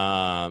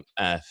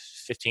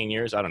 15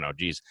 years. I don't know.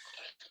 Geez.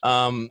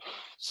 The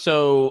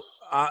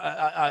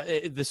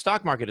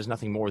stock market is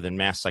nothing more than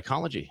mass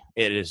psychology.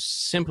 It is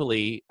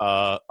simply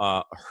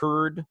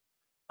herd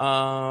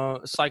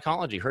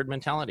psychology, herd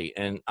mentality.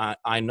 And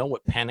I know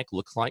what panic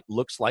looks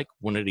like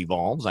when it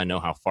evolves. I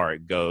know how far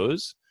it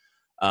goes.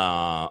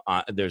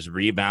 There's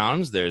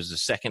rebounds, there's a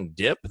second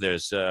dip,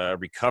 there's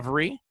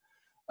recovery.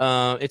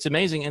 It's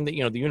amazing, and the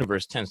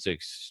universe tends to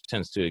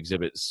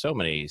exhibit so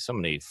many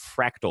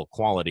fractal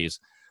qualities.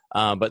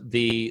 But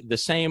the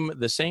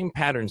same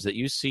patterns that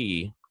you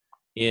see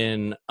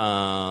in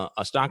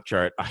a stock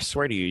chart, I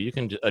swear to you, you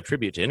can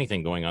attribute to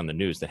anything going on in the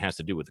news that has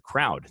to do with the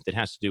crowd, that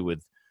has to do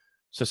with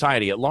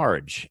society at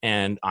large.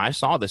 And I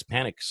saw this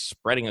panic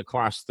spreading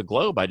across the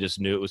globe. I just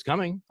knew it was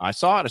coming. I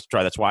saw it.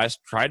 That's why I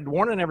tried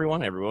warning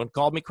everyone. Everyone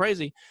called me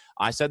crazy.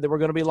 I said there were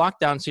going to be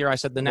lockdowns here. I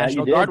said the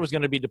National Guard was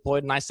going to be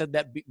deployed. And I said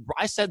that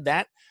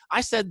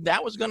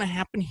was going to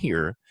happen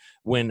here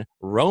when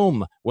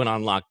Rome went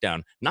on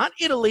lockdown. Not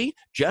Italy,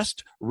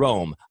 just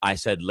Rome. I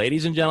said,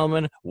 ladies and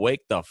gentlemen,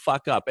 wake the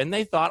fuck up. And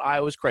they thought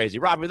I was crazy.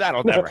 Robbie,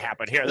 that'll never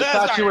happen here. They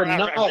thought you were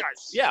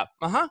nuts. Yeah,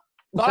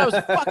 thought I was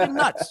fucking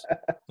nuts.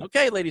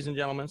 Okay, ladies and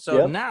gentlemen.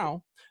 So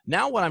now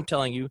Now what I'm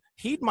telling you,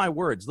 heed my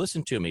words,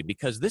 listen to me,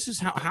 because this is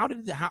how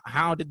did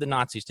the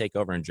Nazis take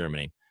over in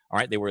Germany? All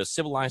right, they were a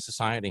civilized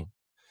society.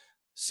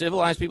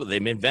 Civilized people, they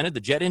invented the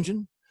jet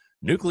engine,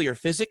 nuclear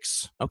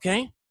physics,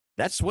 okay?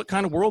 That's what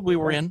kind of world we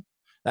were in.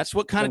 That's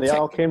what kind and of they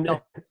all came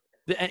to,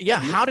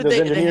 how did those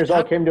engineers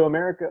all came to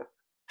America.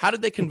 How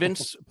did they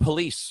convince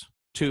police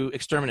to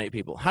exterminate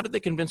people? How did they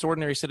convince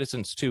ordinary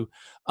citizens to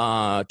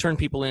turn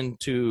people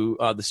into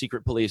the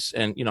secret police?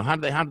 And how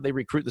did they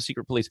recruit the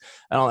secret police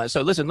and all that?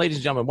 So listen, ladies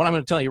and gentlemen, what I'm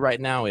going to tell you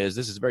right now is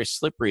this is a very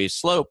slippery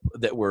slope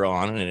that we're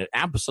on, and it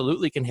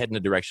absolutely can head in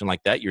a direction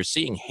like that. You're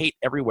seeing hate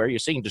everywhere. You're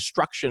seeing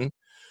destruction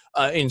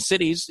in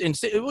cities.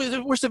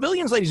 We're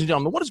civilians, ladies and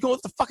gentlemen. What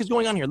the fuck is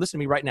going on here? Listen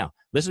to me right now.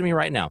 Listen to me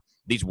right now.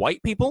 These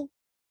white people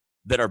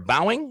that are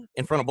bowing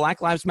in front of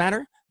Black Lives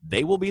Matter,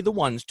 they will be the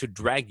ones to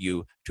drag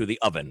you to the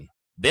oven.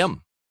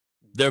 Them.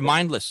 They're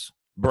mindless,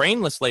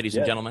 brainless, ladies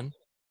and gentlemen.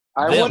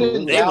 They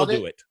will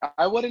do it.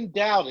 I wouldn't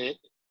doubt it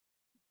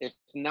if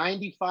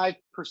 95%,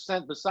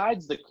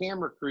 besides the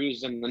camera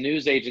crews and the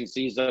news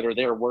agencies that are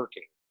there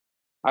working,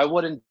 I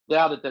wouldn't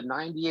doubt it that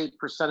 98%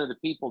 of the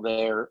people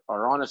there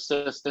are on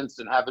assistance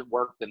and haven't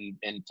worked in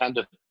 10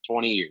 to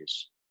 20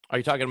 years. Are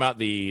you talking about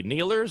the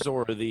kneelers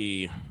or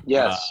the...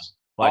 Yes.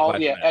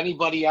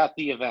 Anybody at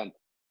the event.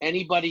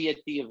 Anybody at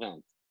the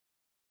event.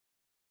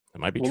 That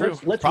might be true.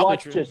 Let's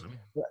watch this.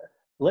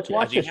 Let's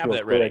watch this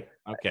real quick.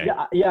 Okay.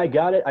 Yeah, I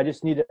got it. I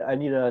just need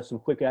some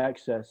quick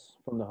access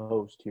from the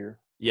host here.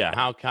 Yeah,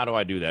 how do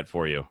I do that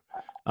for you?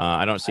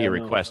 I don't see a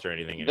request or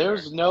anything.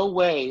 There's no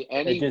way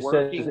any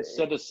working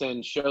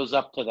citizen shows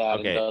up to that.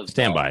 Okay, and does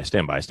stand by.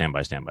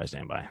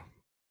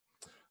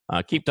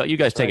 You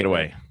guys take it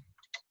away.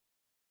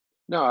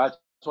 No, that's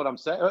what I'm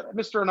saying.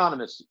 Mr.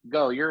 Anonymous,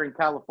 go. You're in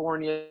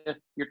California.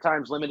 Your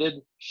time's limited.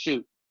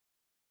 Shoot.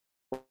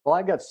 Well,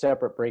 I got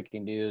separate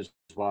breaking news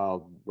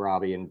while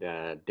Robbie and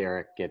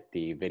Derek get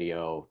the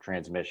video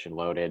transmission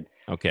loaded.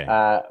 Okay.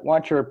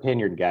 Want your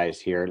opinion,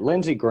 guys, here.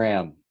 Lindsey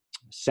Graham,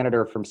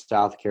 senator from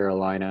South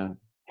Carolina,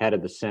 head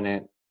of the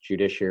Senate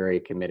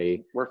Judiciary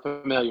Committee. We're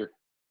familiar.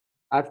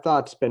 I've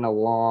thought it's been a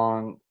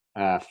long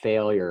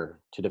failure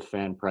to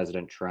defend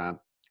President Trump.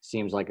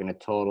 Seems like a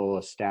total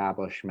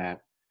establishment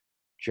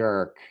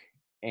jerk.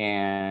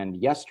 And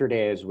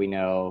yesterday, as we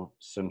know,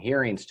 some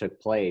hearings took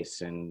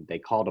place and they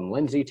called him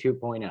Lindsey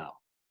 2.0.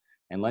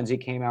 And Lindsey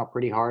came out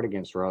pretty hard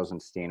against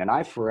Rosenstein. And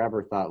I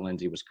forever thought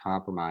Lindsey was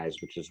compromised,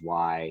 which is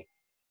why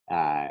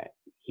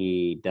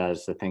he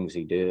does the things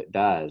he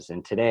does.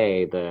 And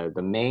today, the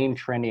main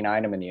trending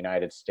item in the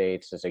United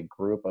States is a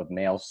group of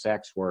male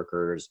sex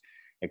workers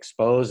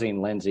exposing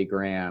Lindsey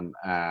Graham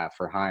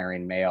for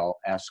hiring male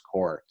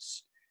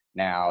escorts.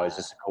 Now, is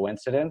this a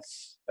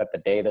coincidence that the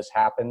day this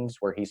happens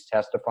where he's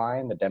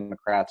testifying, the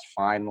Democrats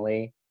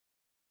finally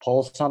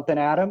pull something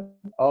at him?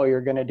 Oh, you're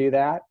going to do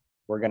that?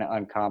 We're going to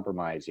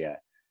uncompromise you.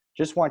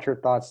 Just want your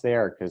thoughts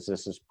there, because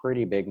this is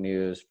pretty big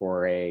news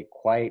for a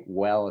quite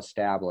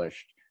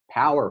well-established,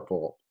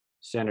 powerful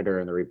senator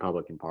in the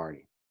Republican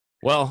Party.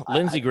 Well,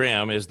 Lindsey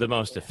Graham is the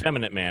most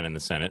effeminate man in the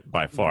Senate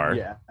by far.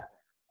 Yeah.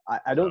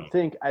 I don't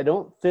think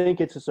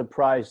it's a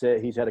surprise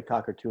that he's had a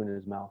cockatoo in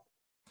his mouth.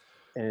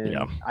 And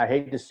I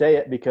hate to say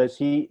it because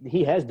he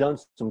has done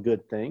some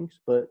good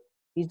things, but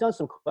he's done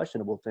some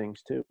questionable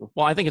things too.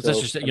 Well, I think it's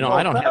just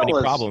I don't have any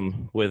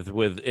problem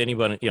with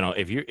anybody.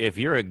 If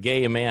you're a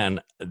gay man,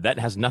 that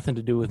has nothing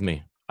to do with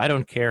me. I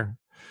don't care.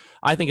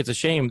 I think it's a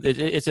shame.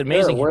 It's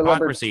amazing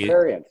hypocrisy.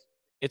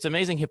 It's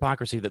amazing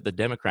hypocrisy that the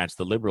Democrats,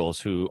 the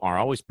liberals, who are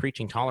always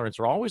preaching tolerance,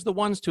 are always the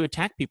ones to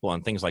attack people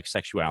on things like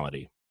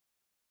sexuality.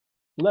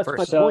 Well,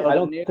 that's my point. I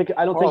don't think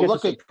it's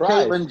look a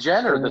surprise. At Caitlyn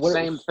Jenner, the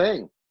same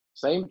thing.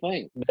 Same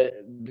thing.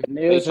 The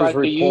news is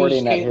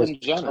reporting that his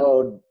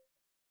code.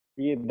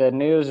 The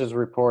news is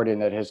reporting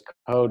that his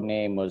code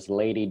name was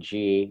Lady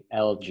G,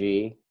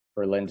 LG,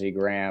 for Lindsey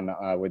Graham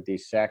with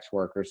these sex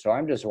workers. So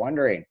I'm just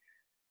wondering,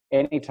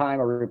 anytime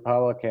a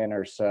Republican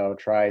or so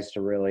tries to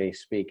really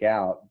speak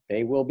out,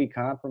 they will be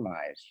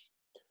compromised.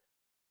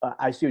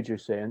 I see what you're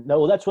saying. No,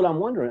 well, that's what I'm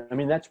wondering. I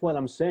mean, that's what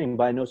I'm saying.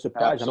 By no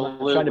surprise,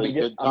 Absolutely. I'm not trying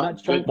to be. I'm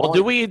not trying. Well,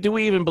 do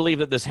we even believe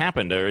that this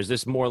happened, or is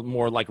this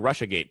more like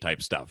Russiagate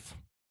type stuff?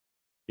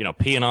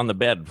 Peeing on the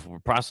bed,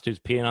 prostitutes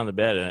peeing on the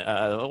bed.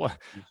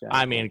 Exactly.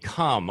 I mean,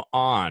 come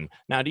on.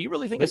 Now, do you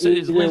really think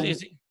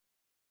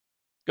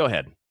Go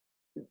ahead.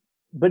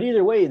 But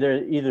either way,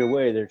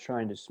 they're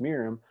trying to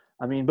smear him.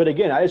 I mean, but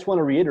again, I just want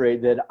to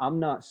reiterate that I'm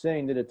not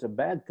saying that it's a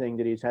bad thing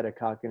that he's had a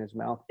cock in his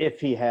mouth, if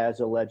he has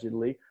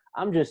allegedly.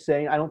 I'm just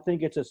saying I don't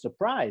think it's a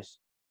surprise.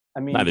 I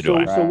mean, so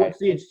what's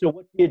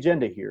the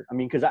agenda here? I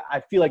mean, because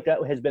I feel like that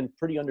has been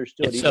pretty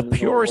understood. It's a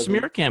pure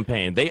smear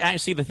campaign. They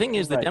actually, the thing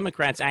is, the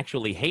Democrats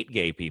actually hate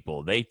gay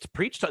people. They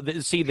preach.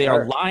 They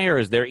are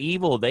liars. They're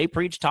evil. They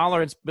preach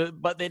tolerance,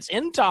 but it's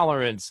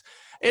intolerance.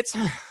 It's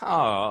okay.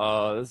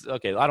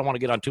 I don't want to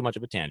get on too much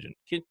of a tangent.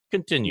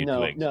 Continue.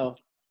 Twigs.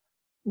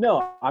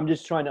 No. I'm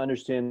just trying to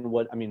understand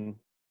what I mean.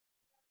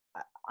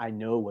 I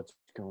know what's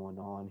going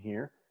on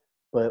here,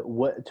 but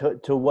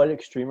to what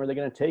extreme are they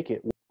going to take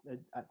it?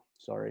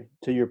 Sorry,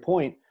 to your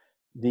point,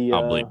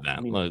 I'll believe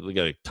that. We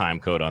got a time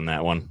code on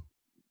that one.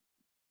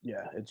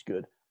 Yeah, it's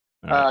good.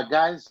 Right.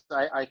 Guys,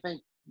 I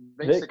think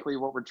basically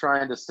what we're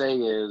trying to say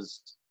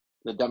is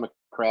the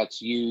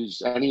Democrats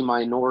use any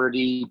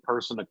minority,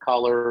 person of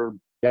color,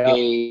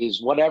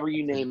 gays, whatever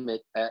you name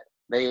it,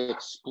 they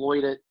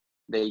exploit it,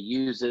 they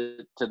use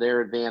it to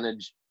their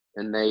advantage,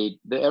 and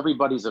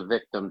everybody's a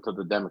victim to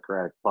the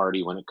Democratic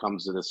Party when it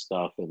comes to this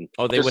stuff. And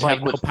they would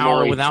have no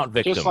power without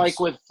victims. Just like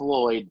with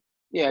Floyd.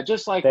 Yeah,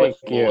 just like with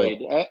Floyd.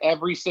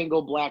 Every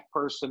single black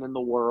person in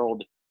the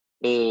world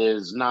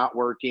is not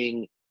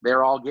working.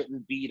 They're all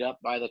getting beat up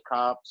by the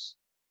cops.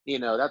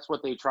 That's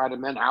what they try to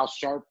mean. Al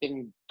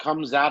Sharpton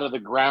comes out of the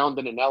ground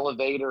in an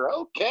elevator.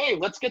 Okay,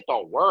 let's get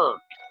to work.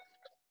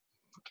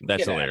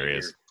 That's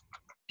hilarious.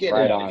 Get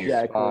right on.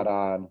 Yeah, spot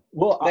on.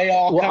 Well, they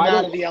all come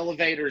out of the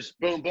elevators.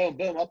 Boom, boom,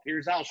 boom. Up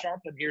here's Al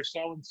Sharpton. Here's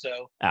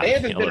so-and-so. They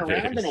haven't been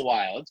around in a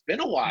while. It's been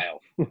a while.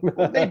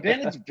 They've been.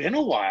 It's been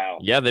a while.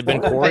 Yeah, they've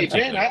been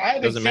quarantined. I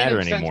haven't Doesn't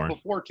matter seen them anymore. Since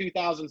before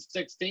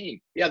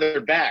 2016. Yeah,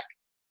 they're back.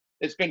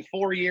 It's been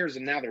 4 years,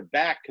 and now they're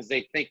back because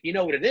they think, you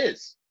know what it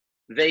is?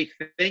 They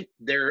think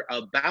they're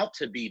about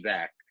to be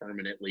back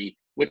permanently,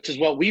 which is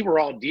what we were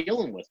all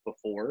dealing with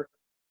before.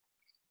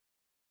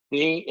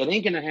 It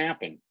ain't going to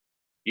happen.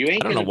 You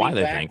ain't going to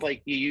be back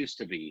like you used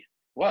to be.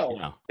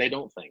 Well, they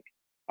don't think.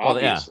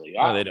 Obviously.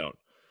 No, they don't.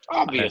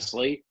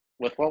 Obviously,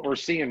 with what we're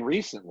seeing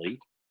recently.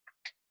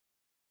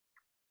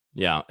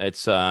 Yeah,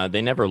 it's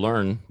they never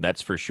learn,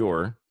 that's for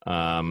sure.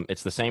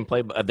 It's the same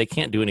play, but they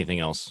can't do anything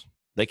else.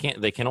 They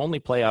can only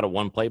play out of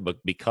one playbook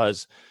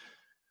because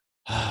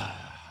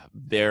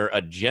their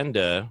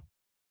agenda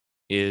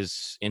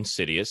is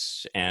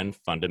insidious and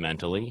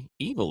fundamentally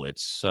evil.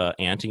 It's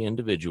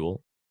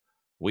anti-individual.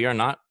 We are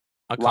not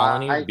a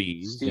colony of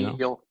bees.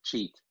 Steal,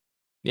 cheat.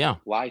 Yeah.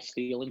 Lie,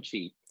 steal, and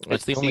cheat.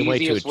 That's the only way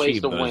to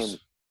achieve those. Win.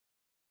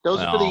 Those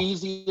are the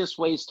easiest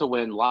ways to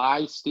win.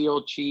 Lie,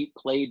 steal, cheat,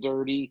 play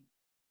dirty.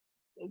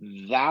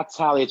 That's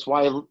how. It's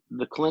why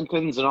the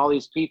Clintons and all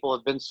these people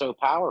have been so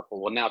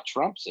powerful. Well, now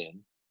Trump's in,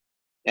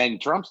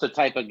 and Trump's the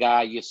type of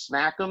guy you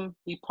smack him,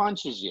 he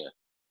punches you.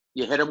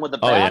 You hit him with a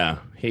bat. Oh yeah,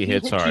 he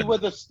hits hard. You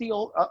with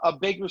a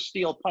bigger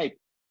steel pipe.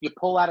 You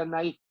pull out a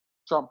knife,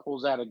 Trump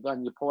pulls out a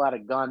gun. You pull out a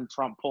gun,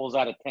 Trump pulls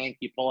out a tank.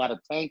 You pull out a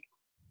tank,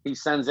 he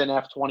sends in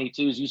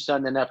F-22s. You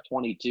send in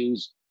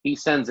F-22s. He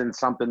sends in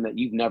something that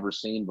you've never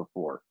seen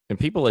before. And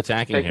people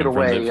attacking him from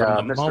the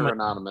Mr. moment,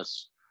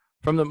 Anonymous.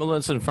 From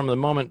the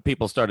moment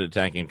people started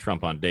attacking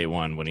Trump on day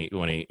one, when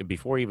he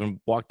before he even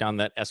walked down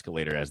that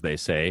escalator, as they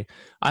say,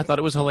 I thought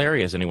it was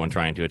hilarious. Anyone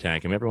trying to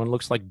attack him, everyone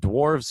looks like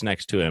dwarves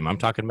next to him. I'm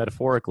talking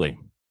metaphorically.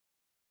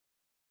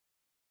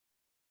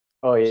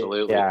 Oh yeah,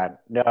 absolutely.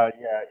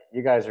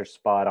 You guys are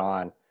spot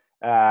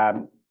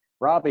on.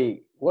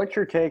 Robby, what's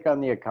your take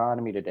on the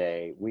economy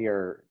today? We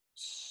are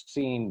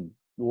seeing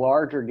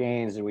larger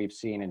gains than we've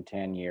seen in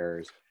 10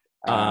 years.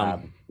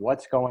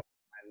 What's going on?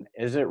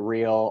 Is it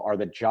real? Are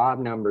the job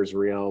numbers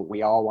real?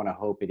 We all want to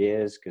hope it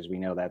is because we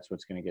know that's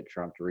what's going to get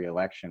Trump to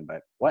re-election.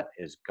 But what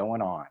is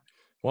going on?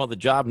 Well, the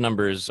job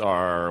numbers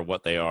are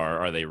what they are.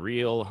 Are they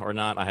real or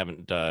not? I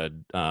haven't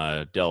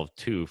delved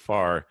too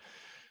far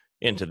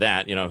into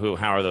that.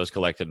 How are those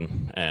collected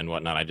and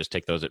whatnot? I just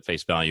take those at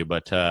face value.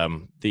 But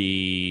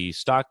the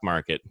stock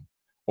market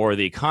or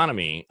the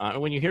economy,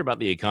 when you hear about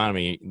the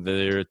economy,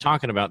 they're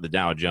talking about the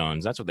Dow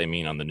Jones. That's what they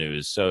mean on the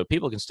news. So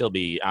people can still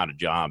be out of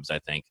jobs, I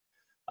think.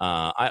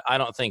 I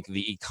don't think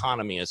the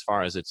economy, as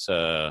far as it's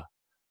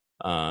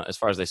as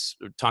far as they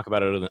talk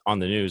about it on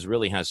the news,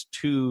 really has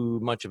too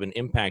much of an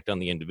impact on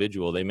the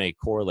individual. They may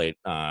correlate,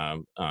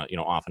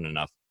 often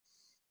enough,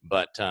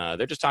 but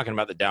they're just talking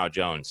about the Dow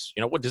Jones.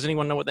 What does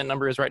anyone know what that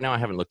number is right now? I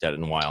haven't looked at it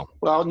in a while.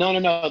 Well,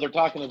 no. They're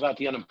talking about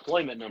the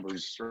unemployment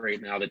numbers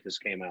right now that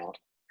just came out,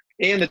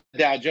 and the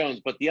Dow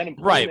Jones, but the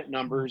unemployment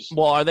numbers.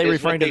 Well, are they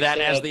referring to that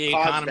as the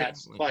economy? That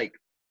spike.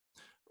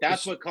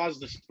 That's what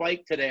caused the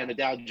spike today on the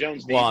Dow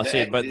Jones. Well,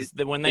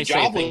 when they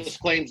say things,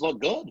 claims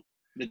look good.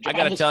 I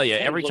got to tell you,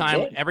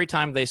 every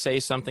time they say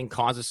something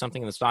causes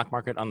something in the stock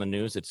market on the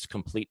news, it's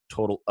complete,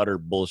 total, utter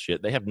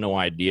bullshit. They have no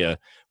idea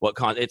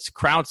it's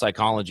crowd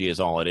psychology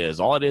is all it is.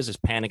 All it is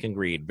panic and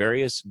greed.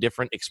 Various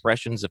different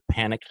expressions of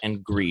panic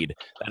and greed.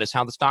 That is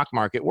how the stock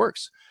market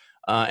works.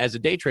 As a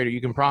day trader,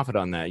 you can profit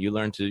on that. You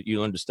learn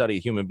to study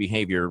human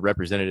behavior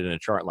represented in a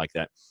chart like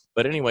that.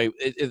 But anyway,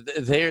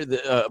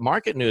 the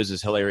market news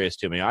is hilarious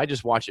to me. I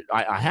just watch it.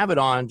 I have it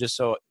on just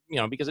so,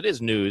 because it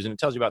is news and it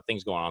tells you about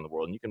things going on in the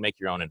world, and you can make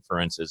your own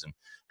inferences and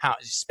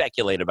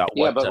speculate about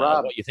what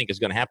you think is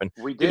going to happen.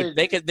 We did.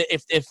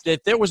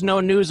 If there was no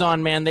news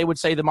on, man, they would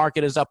say the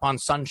market is up on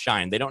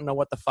sunshine. They don't know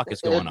what the fuck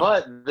is going on.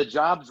 But the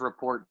jobs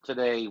report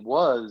today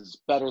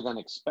was better than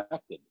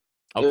expected.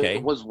 Okay.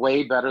 It was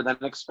way better than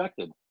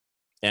expected.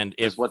 And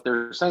is what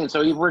they're saying.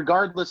 So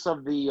regardless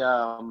of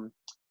the,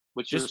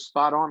 which is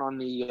spot on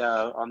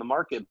the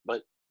market,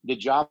 but the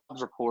jobs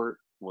report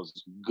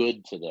was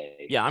good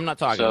today. Yeah, I'm not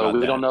talking about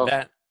we that. Don't know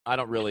that. I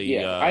don't really.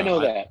 Yeah, I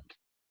know that.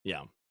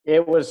 Yeah.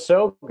 It was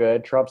so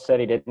good. Trump said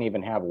he didn't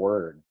even have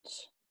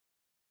words.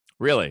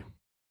 Really?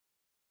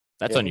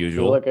 That's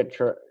unusual. You look at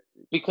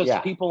because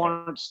people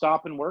aren't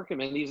stopping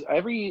working. And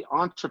every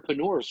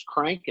entrepreneur is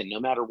cranking no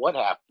matter what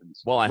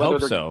happens. Well, I whether hope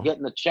they're so.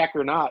 getting the check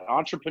or not.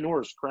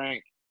 Entrepreneurs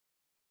crank.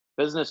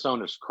 Business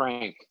owners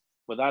crank,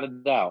 without a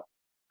doubt.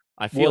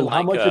 I feel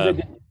how much of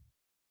it?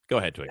 Go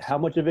ahead, Twigs. How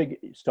much of it?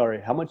 Sorry,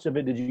 how much of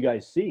it did you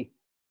guys see?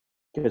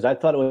 Because I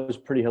thought it was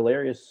pretty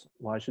hilarious.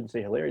 Well, I shouldn't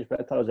say hilarious,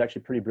 but I thought it was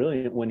actually pretty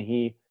brilliant when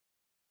he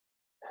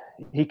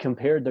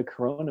compared the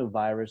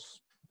coronavirus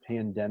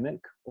pandemic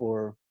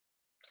or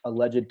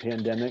alleged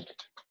pandemic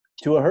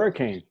to a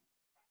hurricane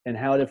and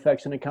how it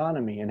affects an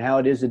economy and how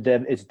it is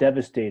it's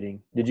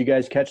devastating. Did you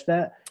guys catch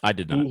that? I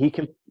did not.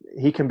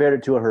 He compared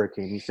it to a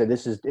hurricane. He said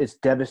it's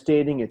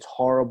devastating, it's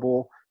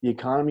horrible, the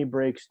economy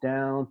breaks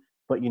down,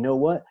 but you know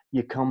what?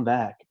 You come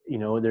back. You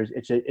know,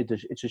 it's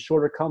a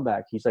shorter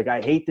comeback. He's like,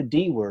 I hate the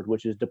D word,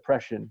 which is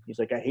depression. He's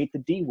like, I hate the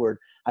D word.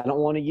 I don't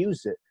want to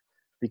use it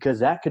because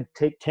that could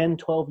take 10,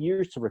 12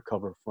 years to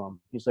recover from.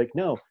 He's like,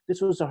 no,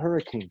 this was a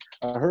hurricane.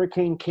 A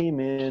hurricane came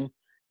in,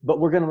 but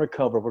we're going to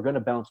recover. We're going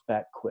to bounce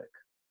back quick.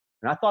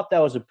 And I thought that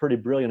was a pretty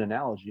brilliant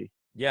analogy.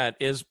 Yeah, it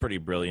is pretty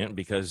brilliant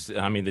because,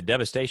 I mean, the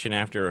devastation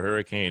after a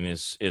hurricane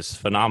is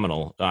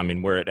phenomenal. I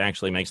mean, where it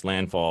actually makes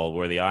landfall,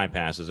 where the eye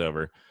passes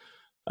over,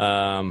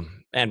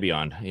 and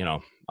beyond. You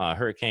know,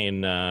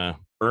 Hurricane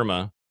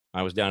Irma,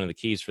 I was down in the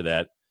Keys for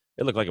that.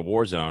 It looked like a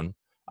war zone.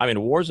 I mean,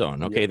 a war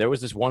zone. Okay, there was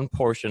this one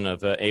portion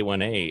of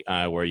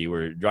A1A where you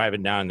were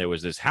driving down. There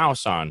was this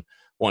house on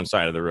one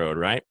side of the road,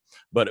 right?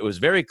 But it was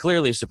very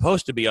clearly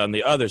supposed to be on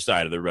the other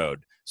side of the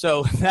road.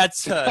 So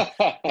that's that's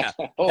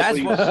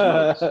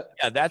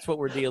what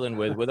we're dealing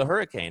with a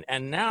hurricane.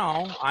 And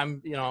now I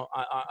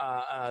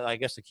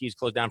guess the Keys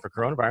closed down for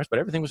coronavirus, but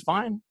everything was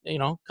fine. You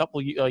know,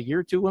 a year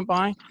or two went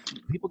by.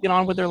 People get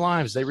on with their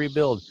lives. They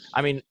rebuild.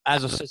 I mean,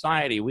 as a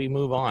society, we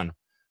move on,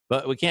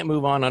 but we can't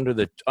move on under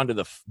the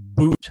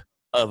boot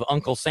of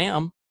Uncle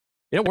Sam.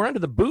 You know, we're under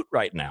the boot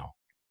right now.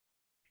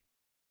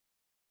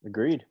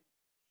 Agreed.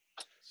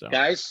 So.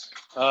 Guys,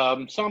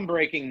 some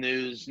breaking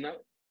news. No,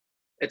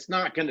 it's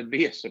not going to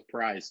be a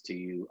surprise to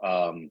you.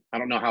 I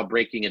don't know how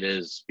breaking it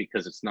is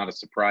because it's not a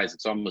surprise.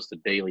 It's almost a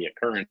daily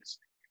occurrence.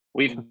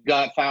 We've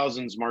got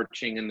thousands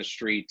marching in the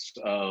streets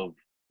of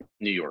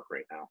New York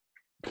right now.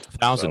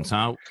 Thousands,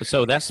 huh?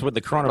 So that's with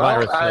the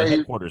coronavirus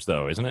headquarters,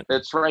 though, isn't it?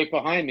 It's right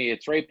behind me.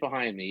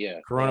 Yeah.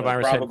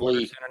 Coronavirus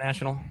headquarters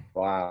international?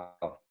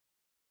 Wow.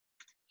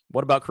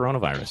 What about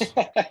coronavirus?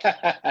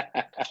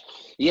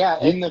 Yeah,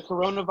 in the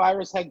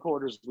coronavirus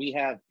headquarters, we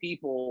have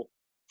people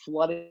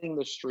flooding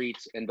the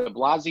streets, and de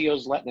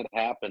Blasio's letting it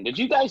happen. Did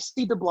you guys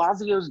see de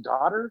Blasio's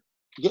daughter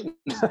getting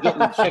picked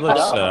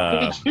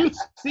up?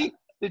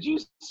 Did you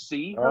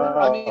see her?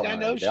 I mean, I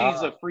know she's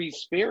a free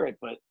spirit,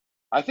 but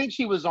I think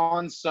she was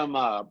on some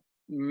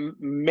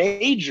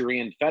major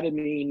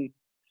amphetamine.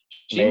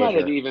 She might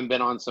have even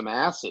been on some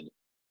acid.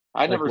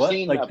 I've never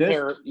seen like a this?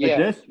 pair. Like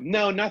this?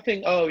 No,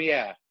 nothing. Oh,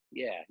 yeah.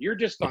 You're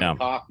just on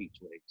coffee,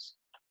 Twigs.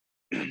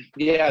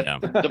 De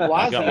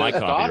Blasio's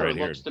daughter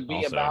looks to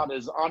be about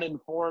as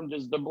uninformed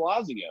as de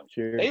Blasio.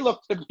 Sure. They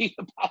look to be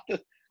about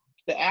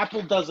the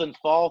apple doesn't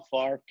fall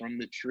far from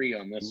the tree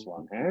on this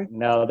one, huh?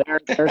 No,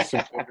 there's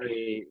some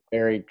very,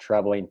 very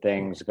troubling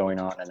things going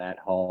on in that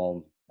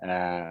home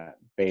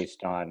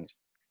based on,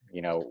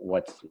 you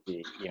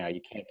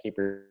can't keep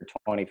your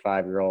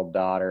 25-year-old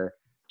daughter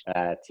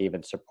to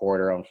even support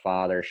her own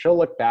father. She'll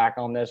look back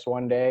on this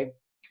one day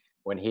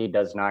when he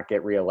does not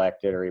get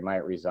reelected, or he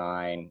might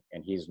resign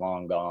and he's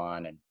long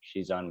gone and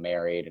she's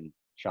unmarried and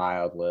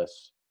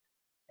childless.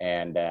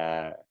 And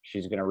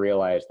she's going to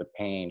realize the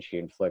pain she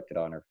inflicted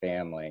on her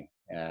family.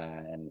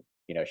 And,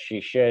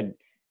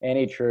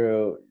 any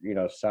true,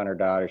 son or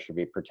daughter should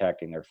be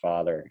protecting their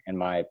father, in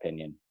my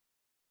opinion.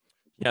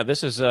 Yeah,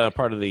 this is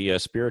part of the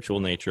spiritual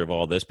nature of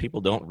all this.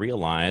 People don't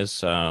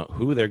realize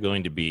who they're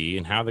going to be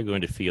and how they're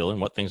going to feel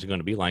and what things are going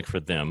to be like for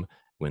them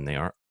when they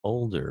are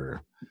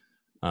older.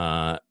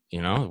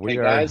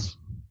 Guys.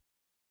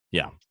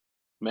 Yeah.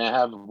 May I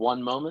have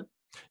one moment?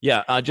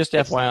 Yeah, just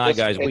FYI,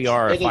 guys, we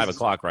are at 5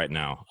 o'clock right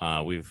now.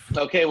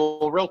 Okay,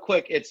 well, real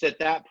quick, it's at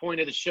that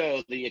point of the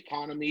show, the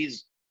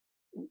economy's,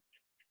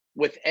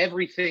 with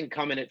everything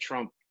coming at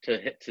Trump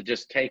to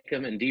just take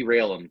him and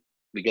derail him.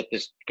 We get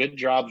this good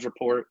jobs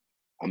report.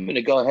 I'm just going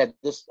to go ahead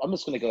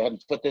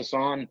and put this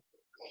on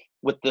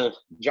with the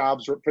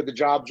jobs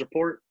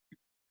report.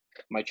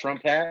 My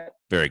Trump hat.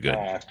 Very good.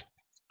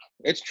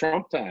 It's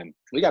Trump time.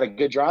 We got a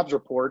good jobs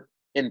report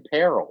in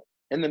peril.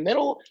 In the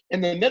middle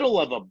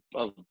of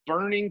a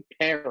burning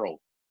peril,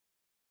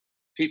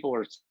 people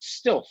are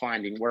still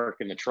finding work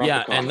in the Trump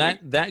economy. And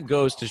that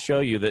goes to show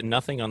you that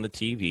nothing on the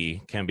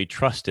TV can be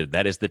trusted.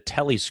 That is the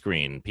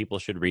telescreen. People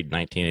should read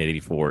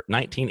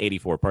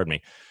 1984, pardon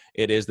me.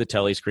 It is the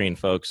telescreen,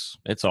 folks.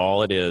 It's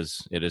all it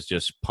is. It is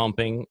just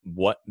pumping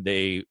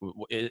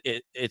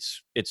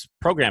it's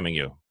programming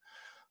you.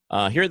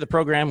 Here at the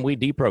program, we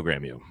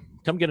deprogram you.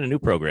 Come get a new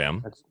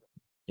program.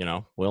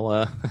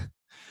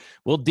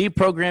 We'll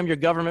deprogram your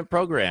government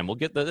program. We'll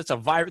get it's a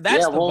virus.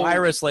 That's the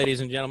virus,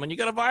 ladies and gentlemen. You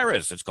got a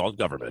virus. It's called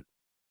government.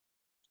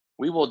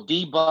 We will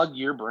debug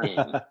your brain.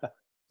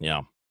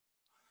 Yeah.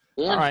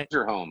 And All right,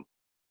 your home.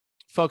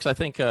 folks. I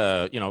think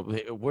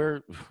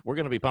we're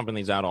going to be pumping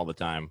these out all the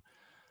time.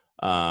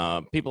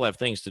 People have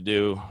things to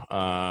do.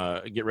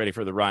 Get ready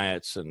for the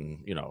riots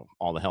and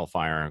all the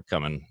hellfire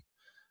coming.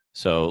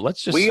 So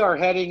let's just. We are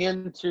heading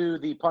into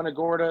the Punta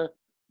Gorda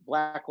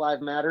Black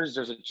Lives Matters.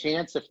 There's a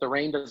chance, if the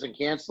rain doesn't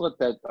cancel it,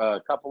 that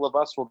a couple of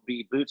us will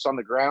be boots on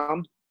the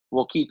ground.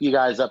 We'll keep you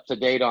guys up to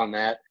date on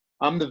that.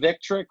 I'm the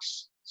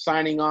Victrix,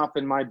 signing off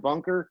in my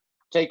bunker.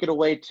 Take it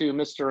away to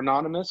Mr.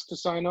 Anonymous to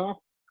sign off.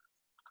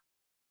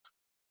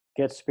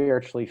 Get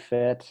spiritually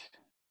fit.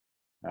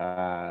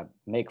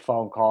 Make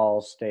phone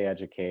calls. Stay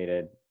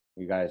educated.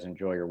 You guys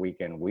enjoy your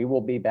weekend. We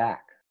will be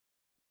back.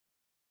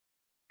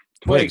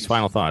 Twigs,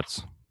 final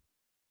thoughts.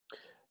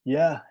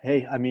 Yeah.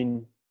 Hey, I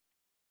mean,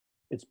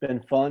 it's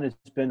been fun. It's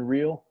been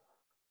real.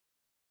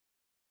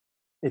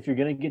 If you're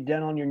gonna get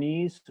down on your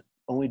knees,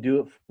 only do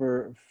it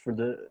for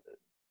the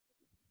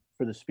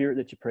spirit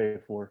that you pray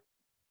for.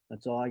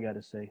 That's all I got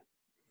to say.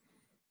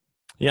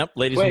 Yep,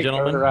 ladies and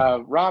gentlemen.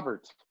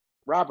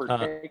 Robert,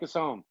 take us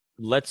home.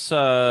 Let's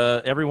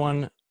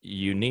everyone.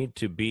 You need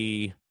to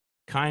be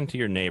kind to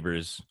your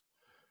neighbors.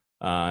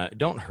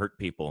 Don't hurt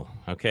people,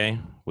 okay?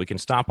 We can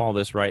stop all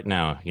this right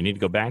now. You need to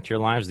go back to your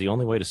lives. The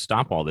only way to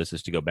stop all this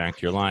is to go back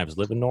to your lives.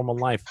 Live a normal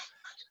life.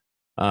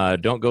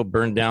 Don't go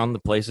burn down the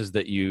places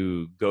that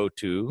you go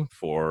to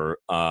for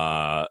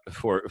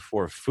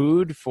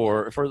food,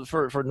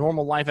 for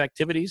normal life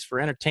activities, for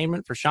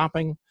entertainment, for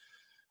shopping.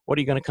 What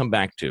are you going to come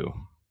back to?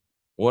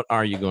 What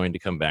are you going to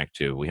come back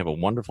to? We have a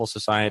wonderful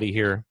society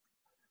here.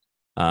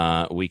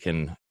 We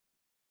can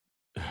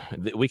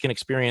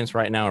experience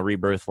right now a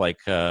rebirth like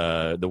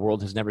the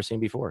world has never seen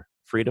before.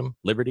 Freedom,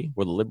 liberty.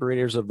 We're the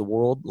liberators of the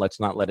world. Let's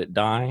not let it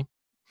die.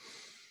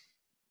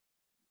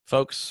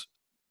 Folks,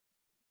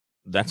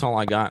 that's all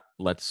I got.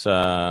 Let's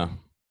stop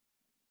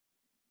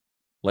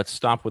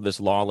with this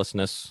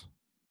lawlessness,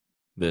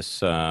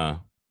 this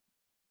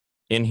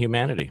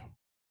inhumanity.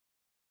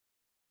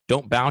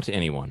 Don't bow to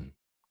anyone.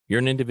 You're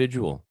an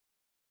individual.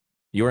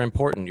 You're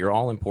important. You're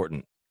all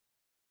important.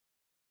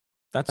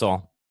 That's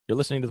all. You're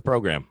listening to the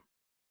program.